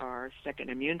is our second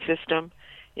immune system.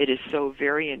 It is so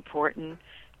very important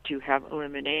to have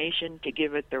elimination, to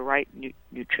give it the right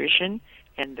nutrition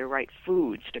and the right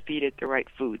foods, to feed it the right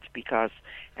foods, because,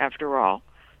 after all,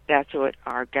 that's what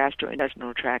our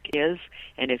gastrointestinal tract is.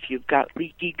 And if you've got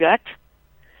leaky gut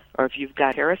or if you've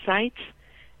got parasites,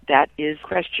 that is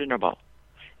questionable.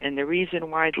 And the reason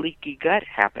why leaky gut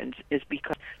happens is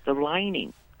because the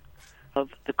lining of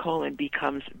the colon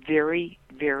becomes very,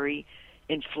 very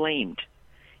inflamed.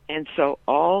 And so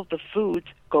all the foods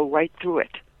go right through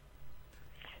it.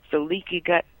 So leaky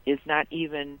gut is not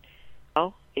even,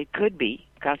 it could be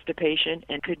constipation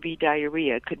and could be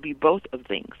diarrhea. It could be both of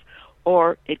things.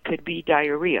 Or it could be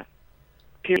diarrhea,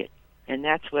 period. And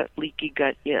that's what leaky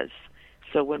gut is.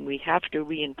 So when we have to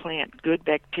reimplant good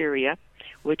bacteria,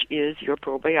 which is your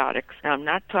probiotics, now I'm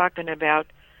not talking about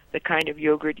the kind of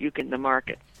yogurt you get in the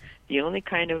market. The only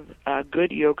kind of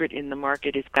good yogurt in the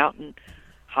market is Mountain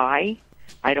High.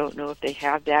 I don't know if they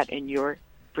have that in your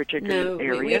particular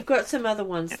area. No, we've got some other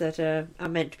ones that are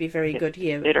meant to be very good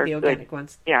here, the organic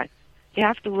ones. Yeah, you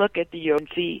have to look at the yogurt and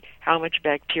see how much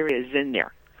bacteria is in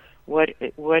there.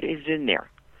 What is in there?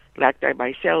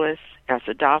 Lactobacillus,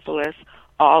 acidophilus,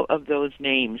 all of those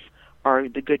names are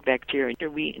the good bacteria to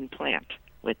reimplant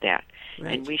with that.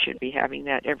 Right. And we should be having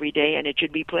that every day, and it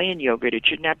should be plain yogurt. It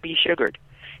should not be sugared.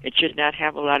 It should not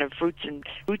have a lot of fruits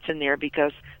in there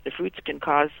because the fruits can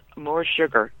cause more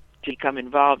sugar to become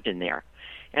involved in there.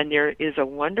 And there is a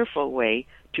wonderful way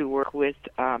to work with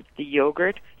the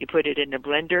yogurt. You put it in a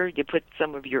blender. You put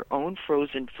some of your own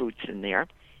frozen fruits in there.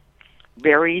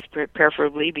 Berries,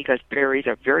 preferably, because berries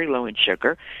are very low in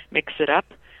sugar. Mix it up,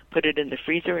 put it in the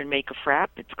freezer, and make a frap.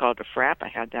 It's called a frap. I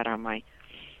had that on my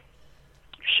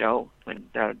show, when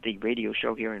the radio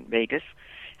show here in Vegas.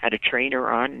 Had a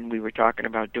trainer on, and we were talking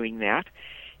about doing that.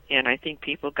 And I think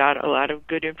people got a lot of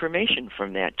good information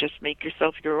from that. Just make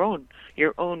yourself your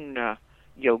own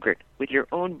yogurt with your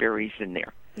own berries in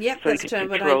there. Yeah, so that's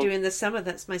what I do in the summer.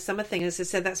 That's my summer thing. As I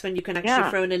said, that's when you can actually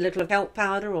throw in a little of kelp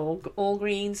powder or all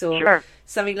greens or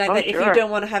something like that. If you don't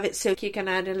want to have it soaked, you can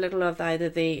add a little of either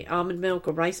the almond milk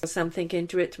or rice or something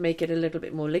into it to make it a little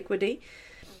bit more liquidy.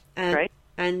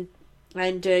 And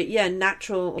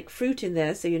natural fruit in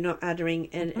there, so you're not adding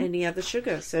any other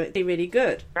sugar. So it'd be really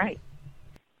good. Right.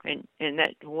 And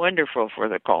that's wonderful for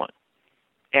the colon.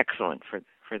 Excellent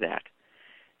for that.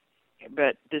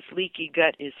 But this leaky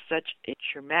gut is such a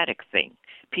traumatic thing.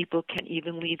 People can't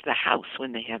even leave the house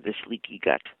when they have this leaky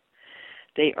gut.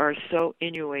 They are so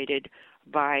inundated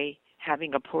by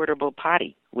having a portable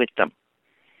potty with them.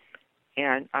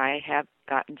 And I have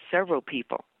gotten several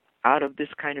people out of this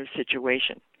kind of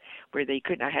situation where they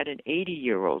couldn't. I had an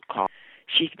 80-year-old call.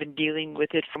 She's been dealing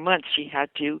with it for months. She had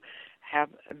to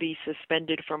be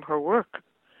suspended from her work.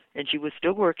 And she was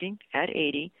still working at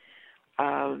 80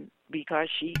 because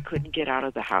she couldn't get out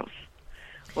of the house.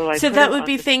 Well, so that would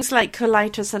be things like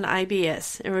colitis and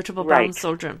IBS, irritable bowel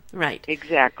syndrome. Right.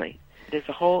 Exactly. There's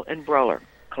a whole umbrella.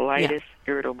 Colitis,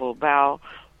 irritable bowel,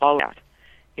 all that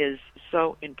is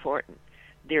so important.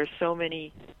 There's so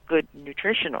many good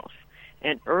nutritionals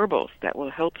and herbals that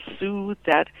will help soothe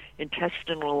that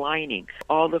intestinal lining.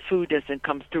 All the food doesn't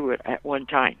come through it at one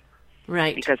time.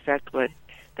 Right. Because that's what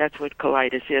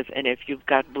colitis is. And if you've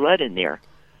got blood in there,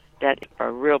 that's a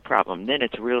real problem. Then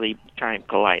it's really time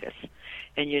colitis.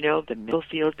 And the medical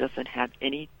field doesn't have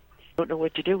don't know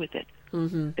what to do with it.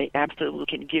 Mm-hmm. They absolutely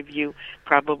can give you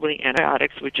probably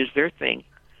antibiotics, which is their thing,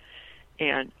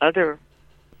 and other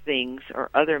things or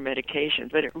other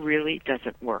medications, but it really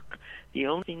doesn't work. The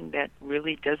only thing that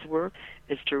really does work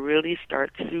is to really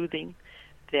start soothing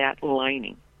that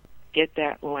lining. Get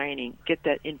that lining, get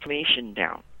that inflammation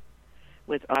down.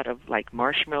 With a lot of,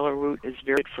 marshmallow root is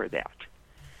very good for that.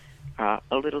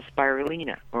 A little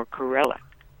spirulina or chlorella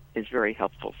is very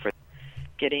helpful for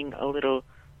getting a little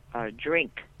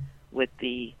drink with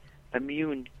the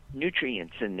immune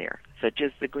nutrients in there, such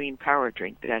as the green power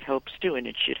drink. That helps too, and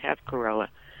it should have chlorella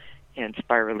and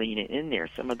spirulina in there,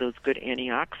 some of those good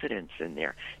antioxidants in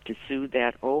there to soothe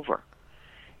that over.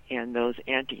 And those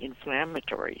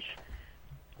anti-inflammatories,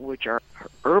 which are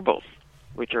herbals,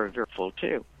 which are very full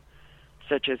too,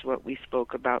 such as what we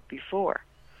spoke about before.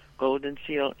 Golden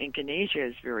seal echinacea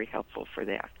is very helpful for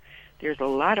that. There's a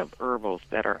lot of herbals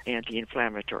that are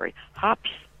anti-inflammatory. Hops,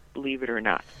 believe it or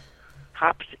not.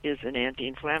 Hops is an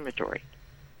anti-inflammatory.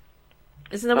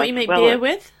 Isn't that what you make beer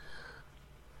with?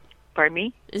 Pardon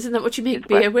me? Isn't that what you make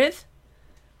beer with?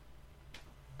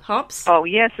 Hops? Oh,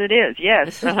 yes, it is.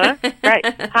 Yes. Right.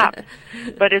 Hops.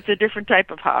 But it's a different type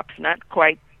of hops, not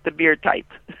quite the beer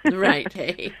type. Right.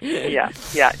 Hey. Yeah.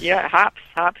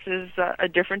 Hops is a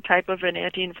different type of an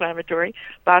anti-inflammatory.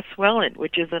 Boswellia,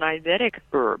 which is an Ayurvedic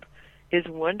herb, is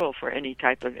wonderful for any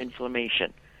type of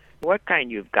inflammation, what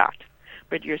kind you've got.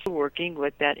 But you're still working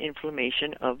with that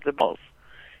inflammation of the bowels.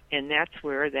 And that's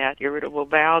where that irritable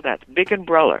bowel, that's big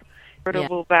umbrella,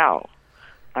 irritable bowel,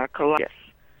 colitis,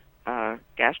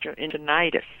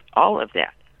 gastroenteritis, all of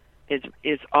that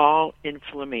is all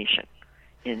inflammation.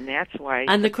 And that's why...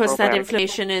 And of course that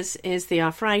inflammation is the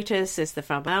arthritis, is the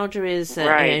fibromyalgia, is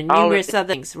numerous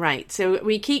other things. Right. So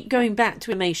we keep going back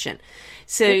to inflammation.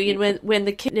 So when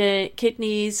the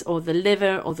kidneys or the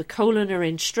liver or the colon are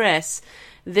in stress,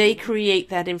 they create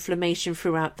that inflammation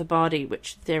throughout the body,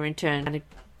 which there in turn kind of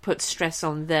puts stress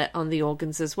on the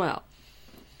organs as well.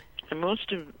 And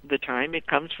most of the time it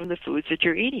comes from the foods that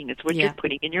you're eating. It's what you're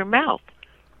putting in your mouth.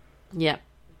 Yeah.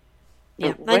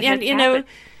 Yeah. And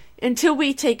until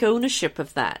we take ownership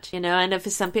of that, I know for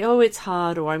some people, it's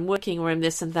hard, or I'm working, or I'm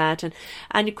this and that.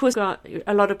 And of course, got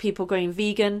a lot of people going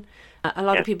vegan, a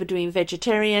lot of people doing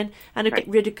vegetarian, and get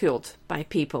ridiculed by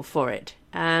people for it.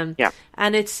 And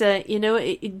it's,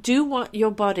 do what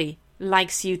your body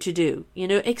likes you to do.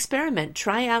 Experiment,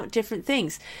 try out different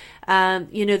things.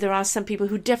 There are some people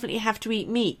who definitely have to eat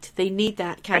meat. They need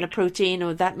that kind of protein,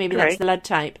 or that maybe that's the blood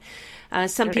type.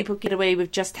 Some people get away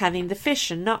with just having the fish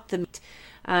and not the meat.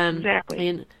 Exactly.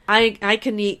 And I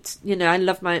can eat, I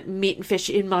love my meat and fish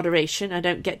in moderation. I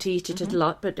don't get to eat it a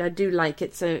lot, but I do like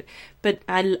it. So, but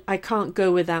I can't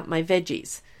go without my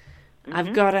veggies.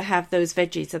 I've got to have those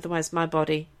veggies, otherwise my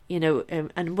body,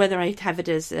 and whether I have it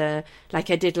as,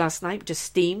 like I did last night, just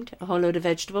steamed a whole load of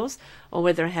vegetables, or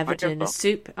whether I have it in a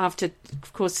soup after,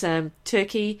 of course,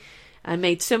 turkey. I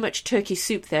made so much turkey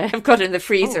soup there. I've got it in the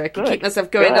freezer. I can keep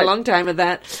myself going a long time with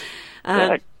that.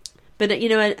 But,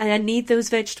 I need those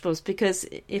vegetables, because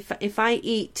if I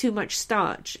eat too much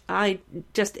starch, I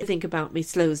just think about me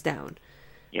slows down.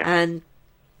 Yeah. And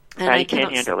I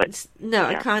can't handle it. No,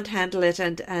 I can't handle it.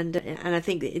 And I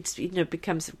think it's,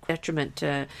 becomes a detriment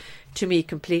to me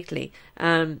completely.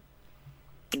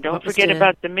 Don't forget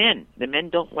about the men. The men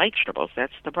don't like vegetables.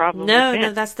 That's the problem.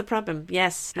 No, that's the problem.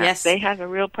 Yes. They have a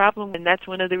real problem, and that's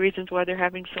one of the reasons why they're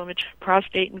having so much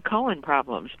prostate and colon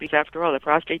problems. Because after all, the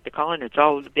prostate, the colon, it's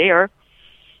all there.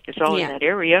 It's all in that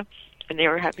area, and they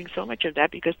are having so much of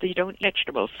that because they don't eat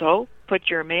vegetables. So put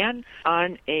your man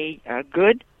on a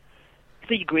good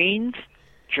greens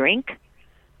drink,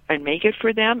 and make it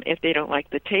for them. If they don't like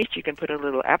the taste, you can put a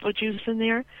little apple juice in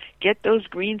there. Get those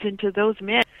greens into those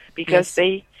men, because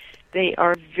they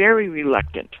are very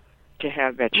reluctant to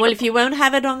have vegetables. Well, if you won't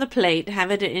have it on the plate,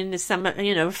 have it in some, a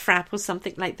frap or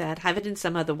something like that. Have it in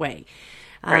some other way.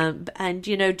 Right. And,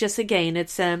 just again,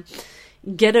 it's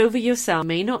get over yourself. You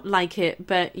may not like it,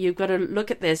 but you've got to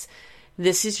look at this.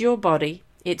 This is your body.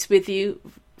 It's with you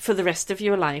for the rest of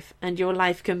your life. And your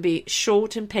life can be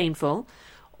short and painful,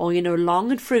 or,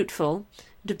 long and fruitful,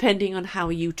 depending on how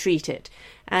you treat it.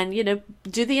 And,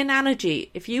 do the analogy.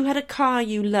 If you had a car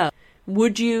you love,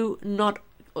 would you not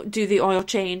do the oil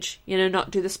change,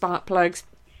 not do the spark plugs,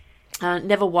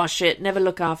 never wash it, never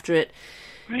look after it?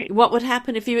 Right. What would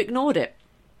happen if you ignored it?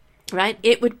 Right?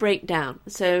 It would break down.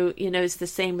 So, it's the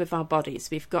same with our bodies.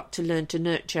 We've got to learn to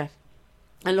nurture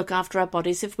and look after our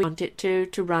bodies if we want it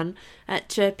to run at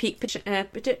peak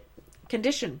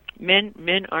condition.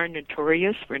 Men are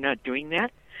notorious for not doing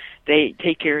that. They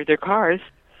take care of their cars,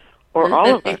 or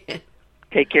all of us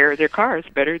take care of their cars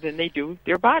better than they do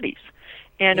their bodies.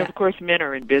 And of course, men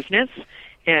are in business,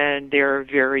 and they're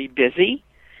very busy,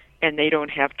 and they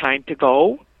don't have time to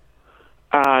go.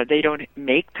 They don't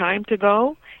make time to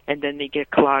go, and then they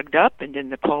get clogged up, and then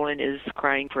the colon is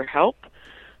crying for help.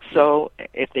 So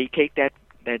if they take that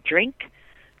drink,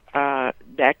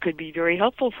 that could be very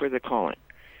helpful for the colon.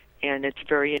 And it's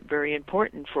very, very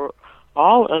important for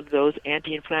all of those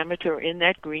anti-inflammatory in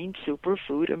that green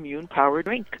superfood immune power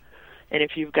drink. And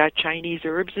if you've got Chinese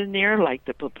herbs in there, like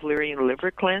the Poplarian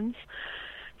liver cleanse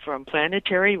from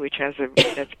Planetary, which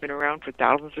that's been around for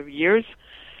thousands of years,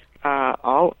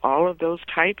 all of those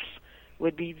types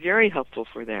would be very helpful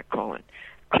for that colon.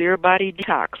 Clear Body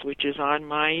Detox, which is on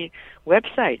my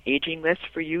website,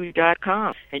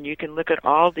 aginglessforyou.com, and you can look at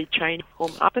all the Chinese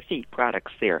homeopathy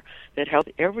products there that help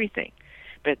everything.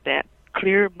 But that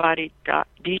Clear Body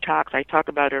Detox, I talk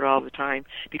about it all the time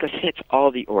because it hits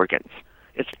all the organs.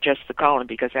 It's just the colon,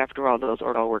 because after all, those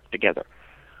all work together.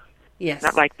 Yes.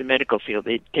 Not like the medical field.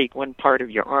 They take one part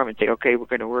of your arm and say, okay, we're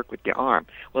going to work with the arm.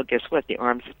 Well, guess what? The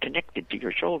arm's connected to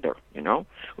your shoulder,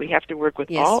 We have to work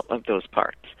with all of those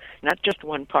parts, not just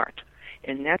one part.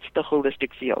 And that's the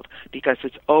holistic field, because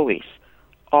it's always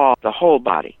the whole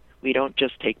body. We don't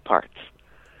just take parts.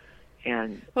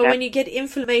 And when you get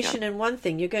inflammation in one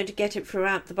thing, you're going to get it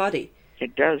throughout the body.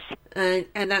 It does. And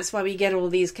that's why we get all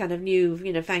these kind of new,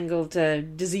 fangled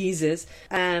diseases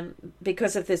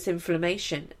because of this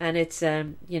inflammation. And it's,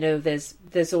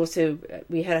 there's also,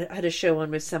 we had a show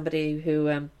on with somebody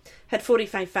who had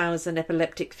 45,000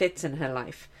 epileptic fits in her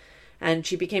life. And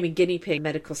she became a guinea pig in the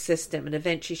medical system. And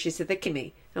eventually she said, they're killing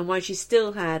me. And while she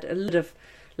still had a lot of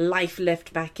life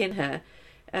left back in her,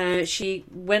 she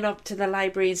went up to the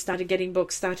library and started getting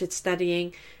books, started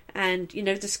studying, and,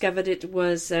 discovered it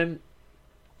was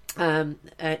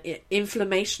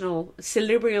inflammational,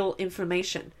 cerebral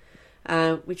inflammation,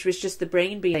 which was just the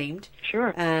brain being blamed.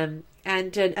 Sure. And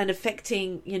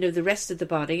affecting, the rest of the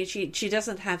body. She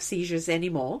doesn't have seizures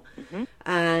anymore,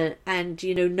 and,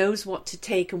 knows what to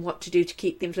take and what to do to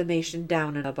keep the inflammation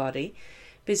down in her body.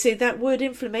 But so that word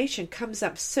inflammation comes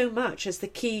up so much as the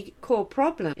key core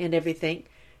problem in everything,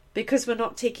 because we're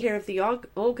not taking care of the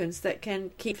organs that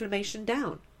can keep inflammation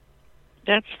down.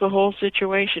 That's the whole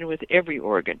situation with every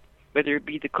organ, whether it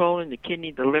be the colon, the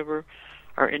kidney, the liver,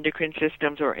 our endocrine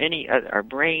systems, or our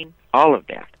brain, all of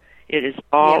that. It is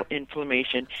all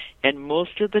inflammation, and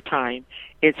most of the time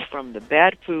it's from the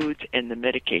bad foods and the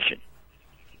medication.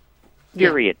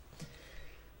 Period.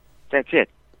 That's it.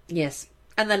 Yes.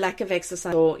 And the lack of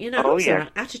exercise, or,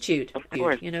 attitude. Of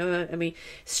course.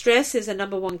 Stress is a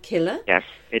number one killer. Yes,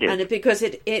 it is. And because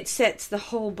it sets the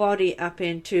whole body up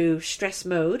into stress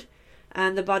mode,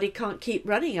 and the body can't keep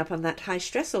running up on that high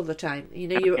stress all the time.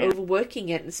 You're overworking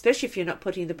it, and especially if you're not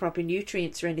putting the proper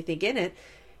nutrients or anything in it,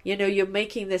 you're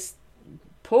making this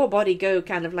poor body go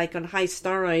kind of like on high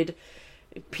steroid,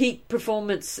 peak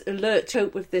performance alert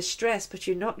cope with this stress, but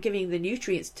you're not giving the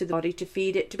nutrients to the body to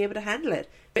feed it to be able to handle it.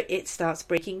 But it starts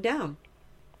breaking down.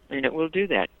 And it will do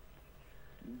that.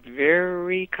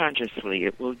 Very consciously,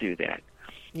 it will do that.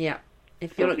 Yeah.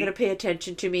 If you're not going to pay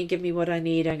attention to me and give me what I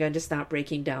need, I'm going to start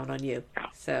breaking down on you.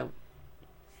 So,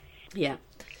 yeah.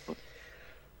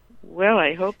 Well,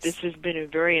 I hope this has been a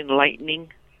very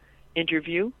enlightening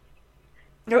interview.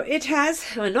 No, it has.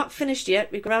 We're not finished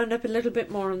yet. We've round up a little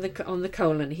bit more on the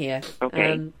colon here.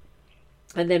 Okay.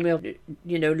 And then we'll,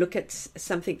 look at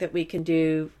something that we can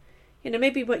do.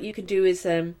 Maybe what you can do is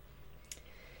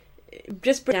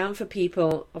just break down for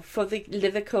people for the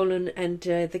liver, colon, and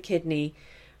the kidney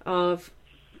of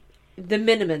the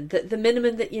minimum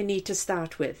that you need to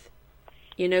start with.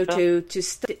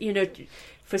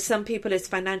 For some people it's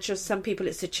financial, some people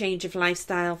it's a change of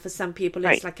lifestyle, for some people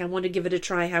Right. it's like, I want to give it a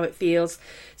try, how it feels.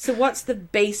 So what's the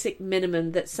basic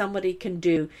minimum that somebody can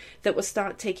do that will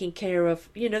start taking care of,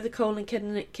 the colon,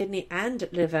 kidney and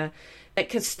liver, that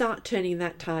can start turning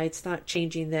that tide, start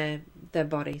changing their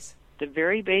bodies? The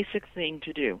very basic thing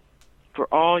to do for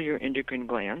all your endocrine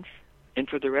glands and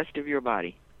for the rest of your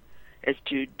body is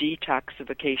to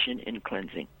detoxification and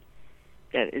cleansing.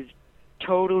 That is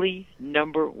totally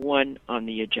number one on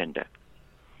the agenda.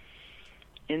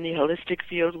 In the holistic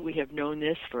field, we have known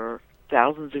this for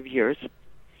thousands of years.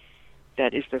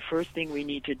 That is the first thing we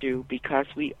need to do because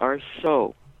we are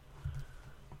so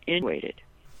inundated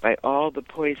by all the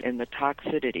poison and the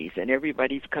toxicities, and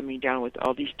everybody's coming down with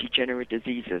all these degenerate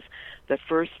diseases. The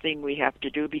first thing we have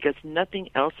to do, because nothing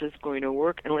else is going to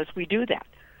work unless we do that.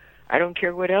 I don't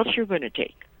care what else you're going to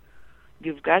take.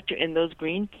 You've got to, and those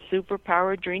green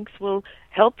superpower drinks will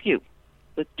help you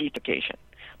with detoxification.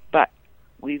 But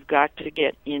we've got to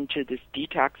get into this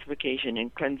detoxification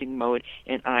and cleansing mode,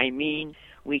 and I mean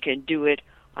we can do it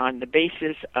on the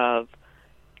basis of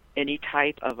any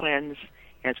type of cleanse,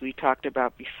 as we talked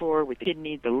about before, with the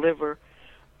kidney, the liver,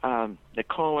 the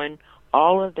colon.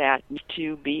 All of that needs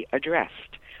to be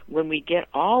addressed. When we get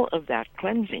all of that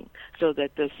cleansing so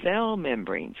that the cell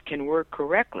membranes can work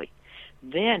correctly,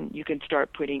 then you can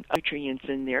start putting nutrients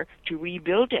in there to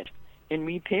rebuild it and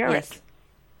repair it.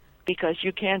 Because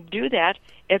you can't do that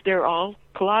if they're all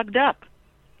clogged up.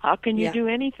 How can you do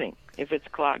anything if it's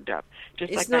clogged up?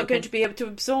 It's not going to be able to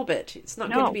absorb it. It's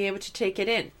not going to be able to take it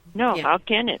in. No, how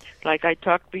can it? Like I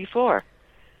talked before,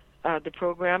 the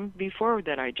program before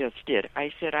that I just did.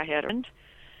 I said I had a friend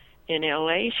in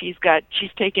L.A. She's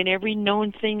taken every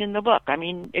known thing in the book. I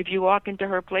mean, if you walk into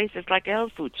her place, it's like a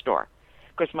health food store,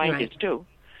 because mine is too.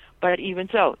 But even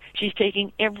so, she's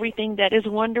taking everything that is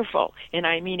wonderful. And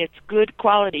I mean, it's good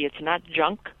quality. It's not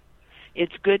junk.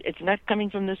 It's good. It's not coming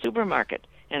from the supermarket.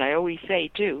 And I always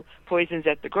say, too, poison's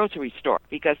at the grocery store,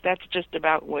 because that's just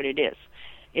about what it is.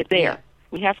 It's there. Yeah.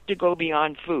 We have to go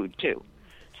beyond food, too.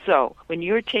 So when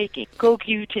you're taking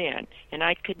CoQ10, and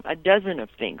a dozen of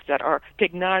things that are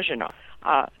pycnogenol,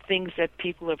 things that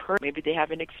people have heard, maybe they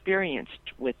haven't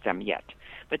experienced with them yet,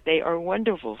 but they are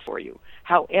wonderful for you.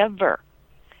 However,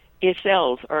 if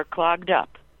cells are clogged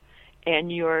up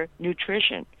and your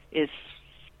nutrition is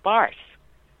sparse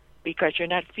because you're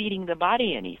not feeding the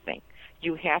body anything,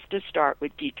 you have to start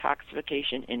with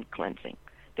detoxification and cleansing.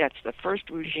 That's the first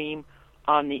regime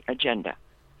on the agenda,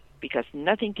 because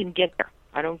nothing can get there.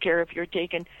 I don't care if you're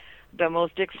taking the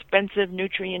most expensive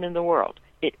nutrient in the world.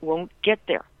 It won't get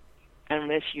there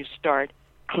unless you start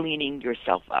cleaning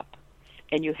yourself up.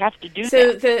 And you have to do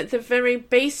that. So the very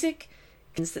basic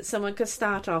things that someone could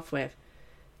start off with,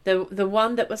 the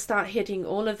one that will start hitting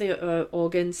all of the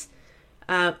organs,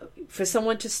 for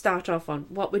someone to start off on,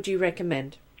 what would you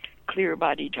recommend? Clear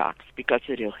Body Detox, because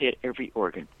it'll hit every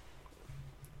organ.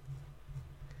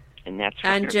 And that's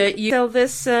and you sell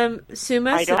this,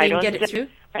 Suma, so they can get it through?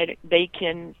 They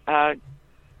can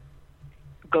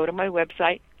go to my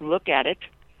website, look at it,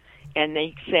 and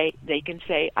they can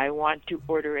say, I want to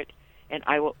order it, and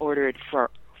I will order it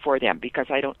for them, because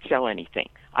I don't sell anything.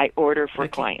 I order for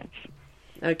clients.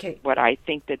 Okay. What I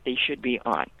think that they should be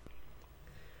on.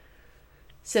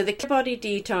 So the Clear Body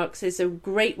Detox is a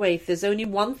great way. If there's only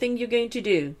one thing you're going to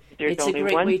do, it's a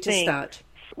great way to start.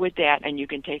 With that, and you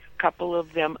can take a couple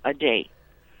of them a day.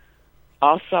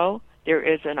 Also, there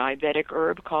is an Ayurvedic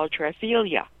herb called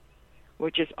Triphylia,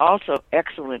 which is also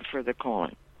excellent for the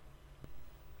colon.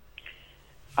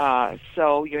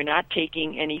 So you're not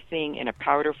taking anything in a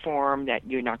powder form that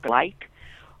you're not going to like,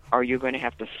 or you're going to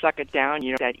have to suck it down.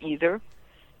 You know that either.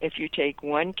 If you take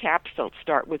one capsule,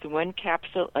 start with one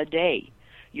capsule a day,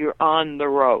 you're on the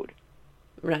road.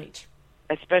 Right.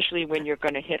 Especially when you're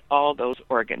going to hit all those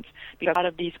organs. Because a lot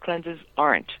of these cleanses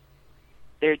aren't.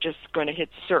 They're just going to hit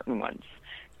certain ones.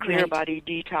 Clear Body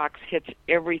Detox hits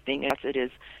everything as it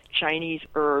is. Chinese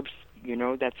herbs,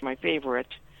 that's my favorite.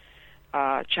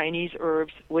 Chinese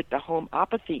herbs with the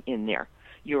homeopathy in there.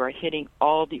 You are hitting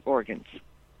all the organs.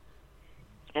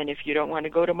 And if you don't want to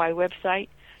go to my website,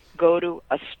 go to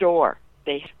a store.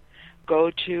 Go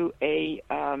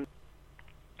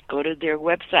to their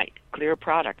website,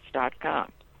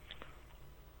 clearproducts.com.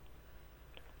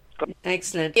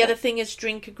 Excellent. The other thing is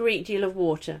drink a great deal of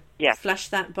water. Yes. Flush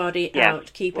that body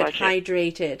out. Keep it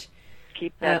hydrated.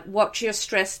 Keep that. Watch your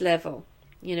stress level.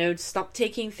 Stop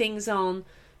taking things on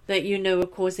that are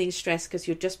causing stress, because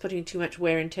you're just putting too much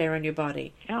wear and tear on your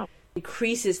body. Yeah.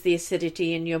 Increases the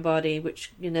acidity in your body,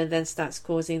 which then starts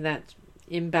causing that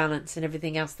imbalance and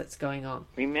everything else that's going on.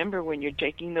 Remember, when you're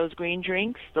taking those green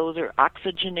drinks, those are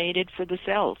oxygenated for the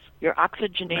cells. You're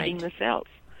oxygenating the cells.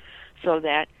 So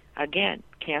that, again,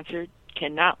 cancer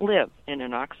cannot live in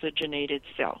an oxygenated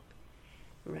cell.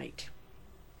 Right.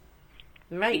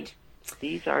 Right.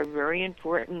 These are very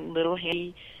important little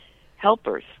handy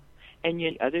helpers. And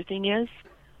the other thing is,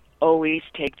 always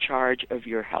take charge of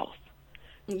your health.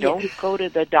 Yeah. Don't go to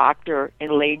the doctor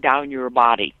and lay down your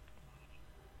body.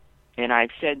 And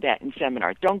I've said that in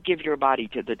seminars. Don't give your body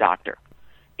to the doctor.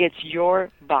 It's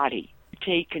your body.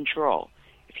 Take control.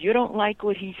 If you don't like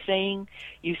what he's saying,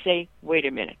 you say, wait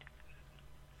a minute.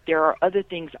 There are other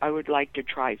things I would like to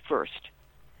try first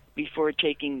before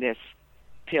taking this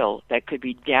pill that could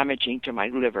be damaging to my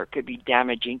liver, could be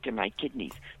damaging to my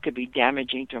kidneys, could be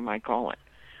damaging to my colon.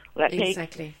 Let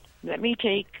me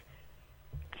take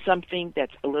something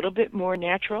that's a little bit more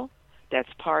natural, that's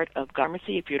part of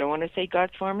pharmacy. If you don't want to say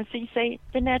God's pharmacy, say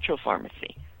the natural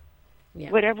pharmacy. Yeah.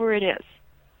 Whatever it is.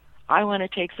 I want to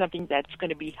take something that's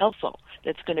going to be helpful,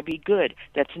 that's going to be good,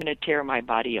 that's going to tear my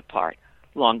body apart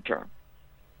long term.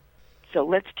 So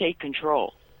let's take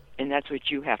control, and that's what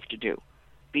you have to do.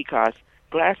 Because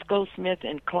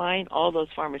GlaxoSmithKline, all those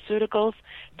pharmaceuticals,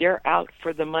 they're out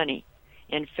for the money.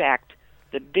 In fact,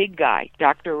 the big guy,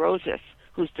 Dr. Rosas,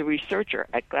 who's the researcher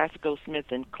at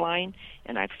GlaxoSmithKline,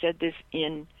 and I've said this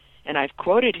and I've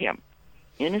quoted him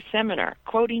in a seminar,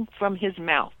 quoting from his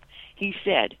mouth. He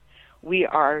said, we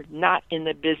are not in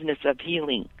the business of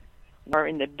healing. We're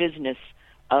in the business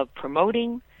of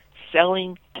promoting,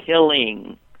 selling,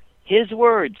 killing. His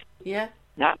words. Yeah.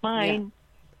 Not mine.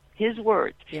 Yeah. His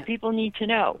words. Yeah. People need to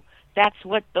know. That's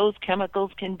what those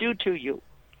chemicals can do to you.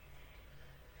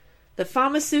 The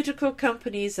pharmaceutical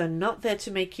companies are not there to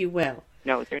make you well.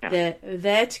 No, they're not. They're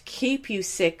there to keep you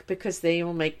sick because they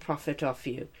will make profit off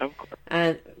you. Of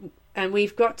course. And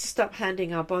we've got to stop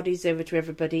handing our bodies over to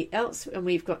everybody else, and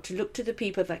we've got to look to the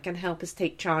people that can help us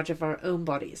take charge of our own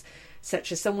bodies, such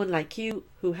as someone like you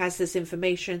who has this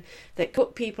information that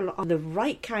put people on the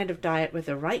right kind of diet with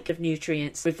the right kind of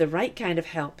nutrients, with the right kind of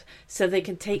help, so they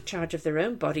can take charge of their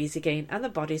own bodies again, and the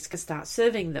bodies can start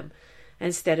serving them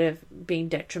instead of being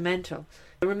detrimental.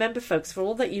 Remember, folks, for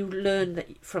all that you learn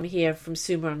from here, from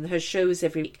Suma on her shows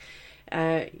every week,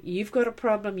 you've got a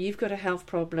problem, you've got a health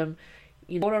problem,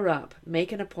 you call her up,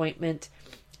 make an appointment.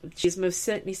 She's most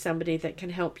certainly somebody that can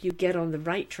help you get on the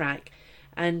right track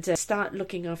and start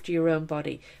looking after your own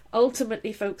body.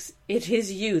 Ultimately, folks, it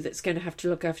is you that's going to have to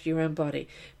look after your own body,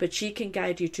 but she can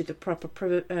guide you to the proper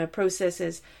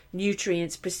processes,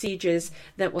 nutrients, procedures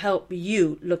that will help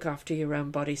you look after your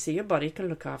own body so your body can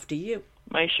look after you.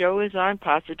 My show is on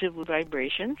Positive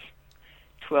Vibrations,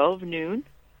 12 noon,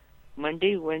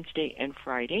 Monday, Wednesday, and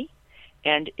Friday.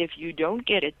 And if you don't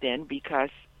get it then, because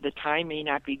the time may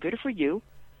not be good for you,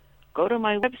 go to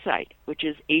my website, which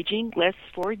is Aging Less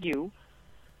for You.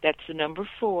 That's the number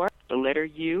 4, the letter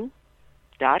U.com.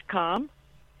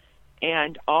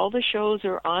 And all the shows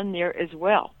are on there as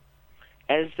well,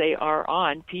 as they are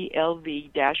on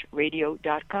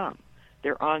plv-radio.com.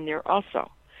 They're on there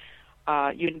also.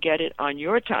 You can get it on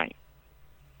your time.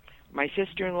 My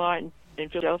sister-in-law in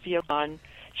Philadelphia,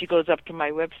 she goes up to my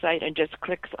website and just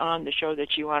clicks on the show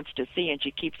that she wants to see, and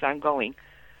she keeps on going.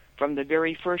 From the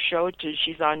very first show to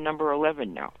she's on number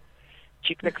 11 now.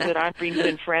 She clicks it on, brings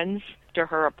in friends to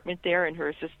her apartment there in her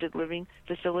assisted living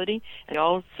facility, and they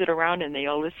all sit around and they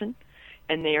all listen,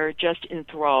 and they are just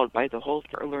enthralled by the whole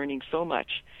thing, learning so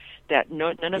much that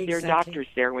none of their doctors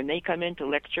there, when they come in to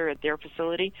lecture at their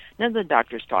facility, none of the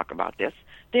doctors talk about this.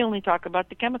 They only talk about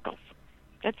the chemicals.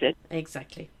 That's it.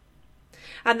 Exactly.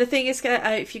 And the thing is,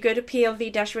 if you go to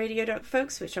plv-radio,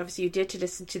 folks, which obviously you did to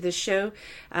listen to the show,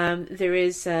 there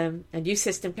is a new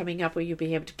system coming up where you'll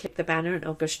be able to click the banner and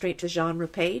it'll go straight to the genre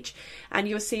page, and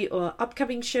you'll see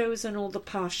upcoming shows and all the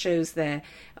past shows there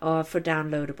for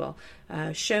downloadable.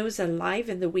 Shows are live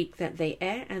in the week that they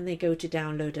air, and they go to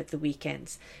download at the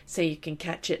weekends, so you can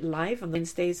catch it live on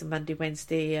Wednesdays and Monday,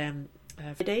 Wednesday,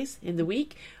 Fridays in the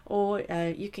week, or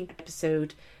you can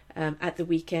episode at the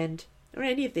weekend. Or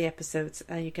any of the episodes,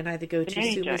 you can either go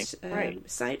to Suma's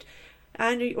site,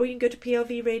 or you can go to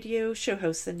PLV Radio Show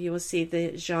Hosts, and you will see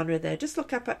the genre there. Just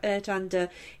look up it under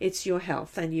It's Your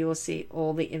Health, and you will see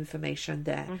all the information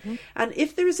there. Mm-hmm. And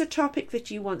if there is a topic that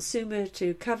you want Suma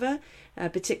to cover, a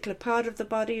particular part of the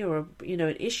body, or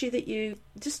an issue that you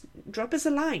just drop us a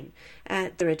line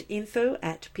at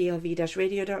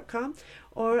info@plv-radio.com,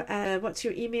 or what's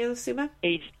your email, Suma?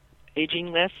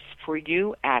 Aging Less for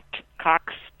You at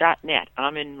cox.net.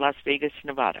 I'm in Las Vegas,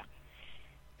 Nevada.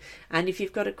 And if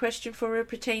you've got a question for her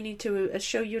pertaining to a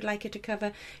show you'd like her to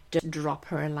cover, just drop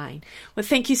her a line. Well,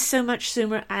 thank you so much,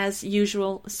 Suma, as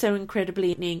usual. So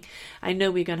incredibly evening. I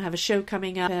know we're going to have a show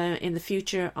coming up in the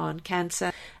future on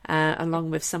cancer,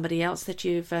 along with somebody else that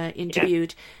you've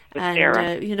interviewed. And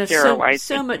Sarah. Sarah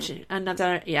so much.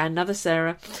 Another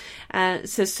Sarah.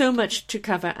 So much to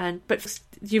cover. But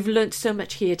you've learned so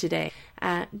much here today.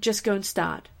 Just go and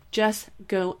start. Just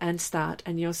go and start,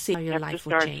 and you'll see how your life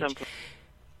will change. Someplace.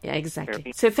 Yeah,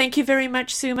 exactly. So thank you very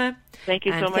much, Suma. Thank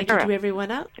you so much. Thank you to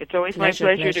everyone else. It's always my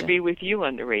pleasure to be with you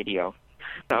on the radio.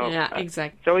 So, yeah,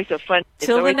 exactly. It's always a fun.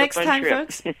 Till the next time,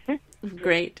 folks.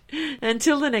 Great.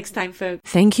 Until the next time, folks.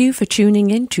 Thank you for tuning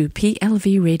in to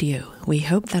PLV Radio. We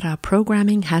hope that our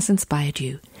programming has inspired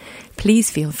you.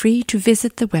 Please feel free to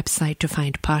visit the website to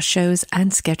find past shows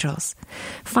and schedules.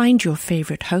 Find your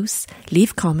favorite hosts,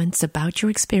 leave comments about your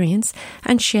experience,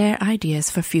 and share ideas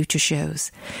for future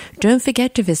shows. Don't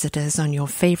forget to visit us on your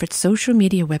favorite social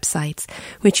media websites,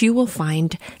 which you will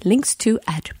find links to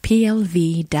at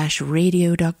plv-radio.com.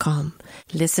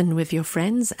 Listen with your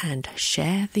friends and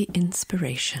share the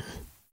inspiration.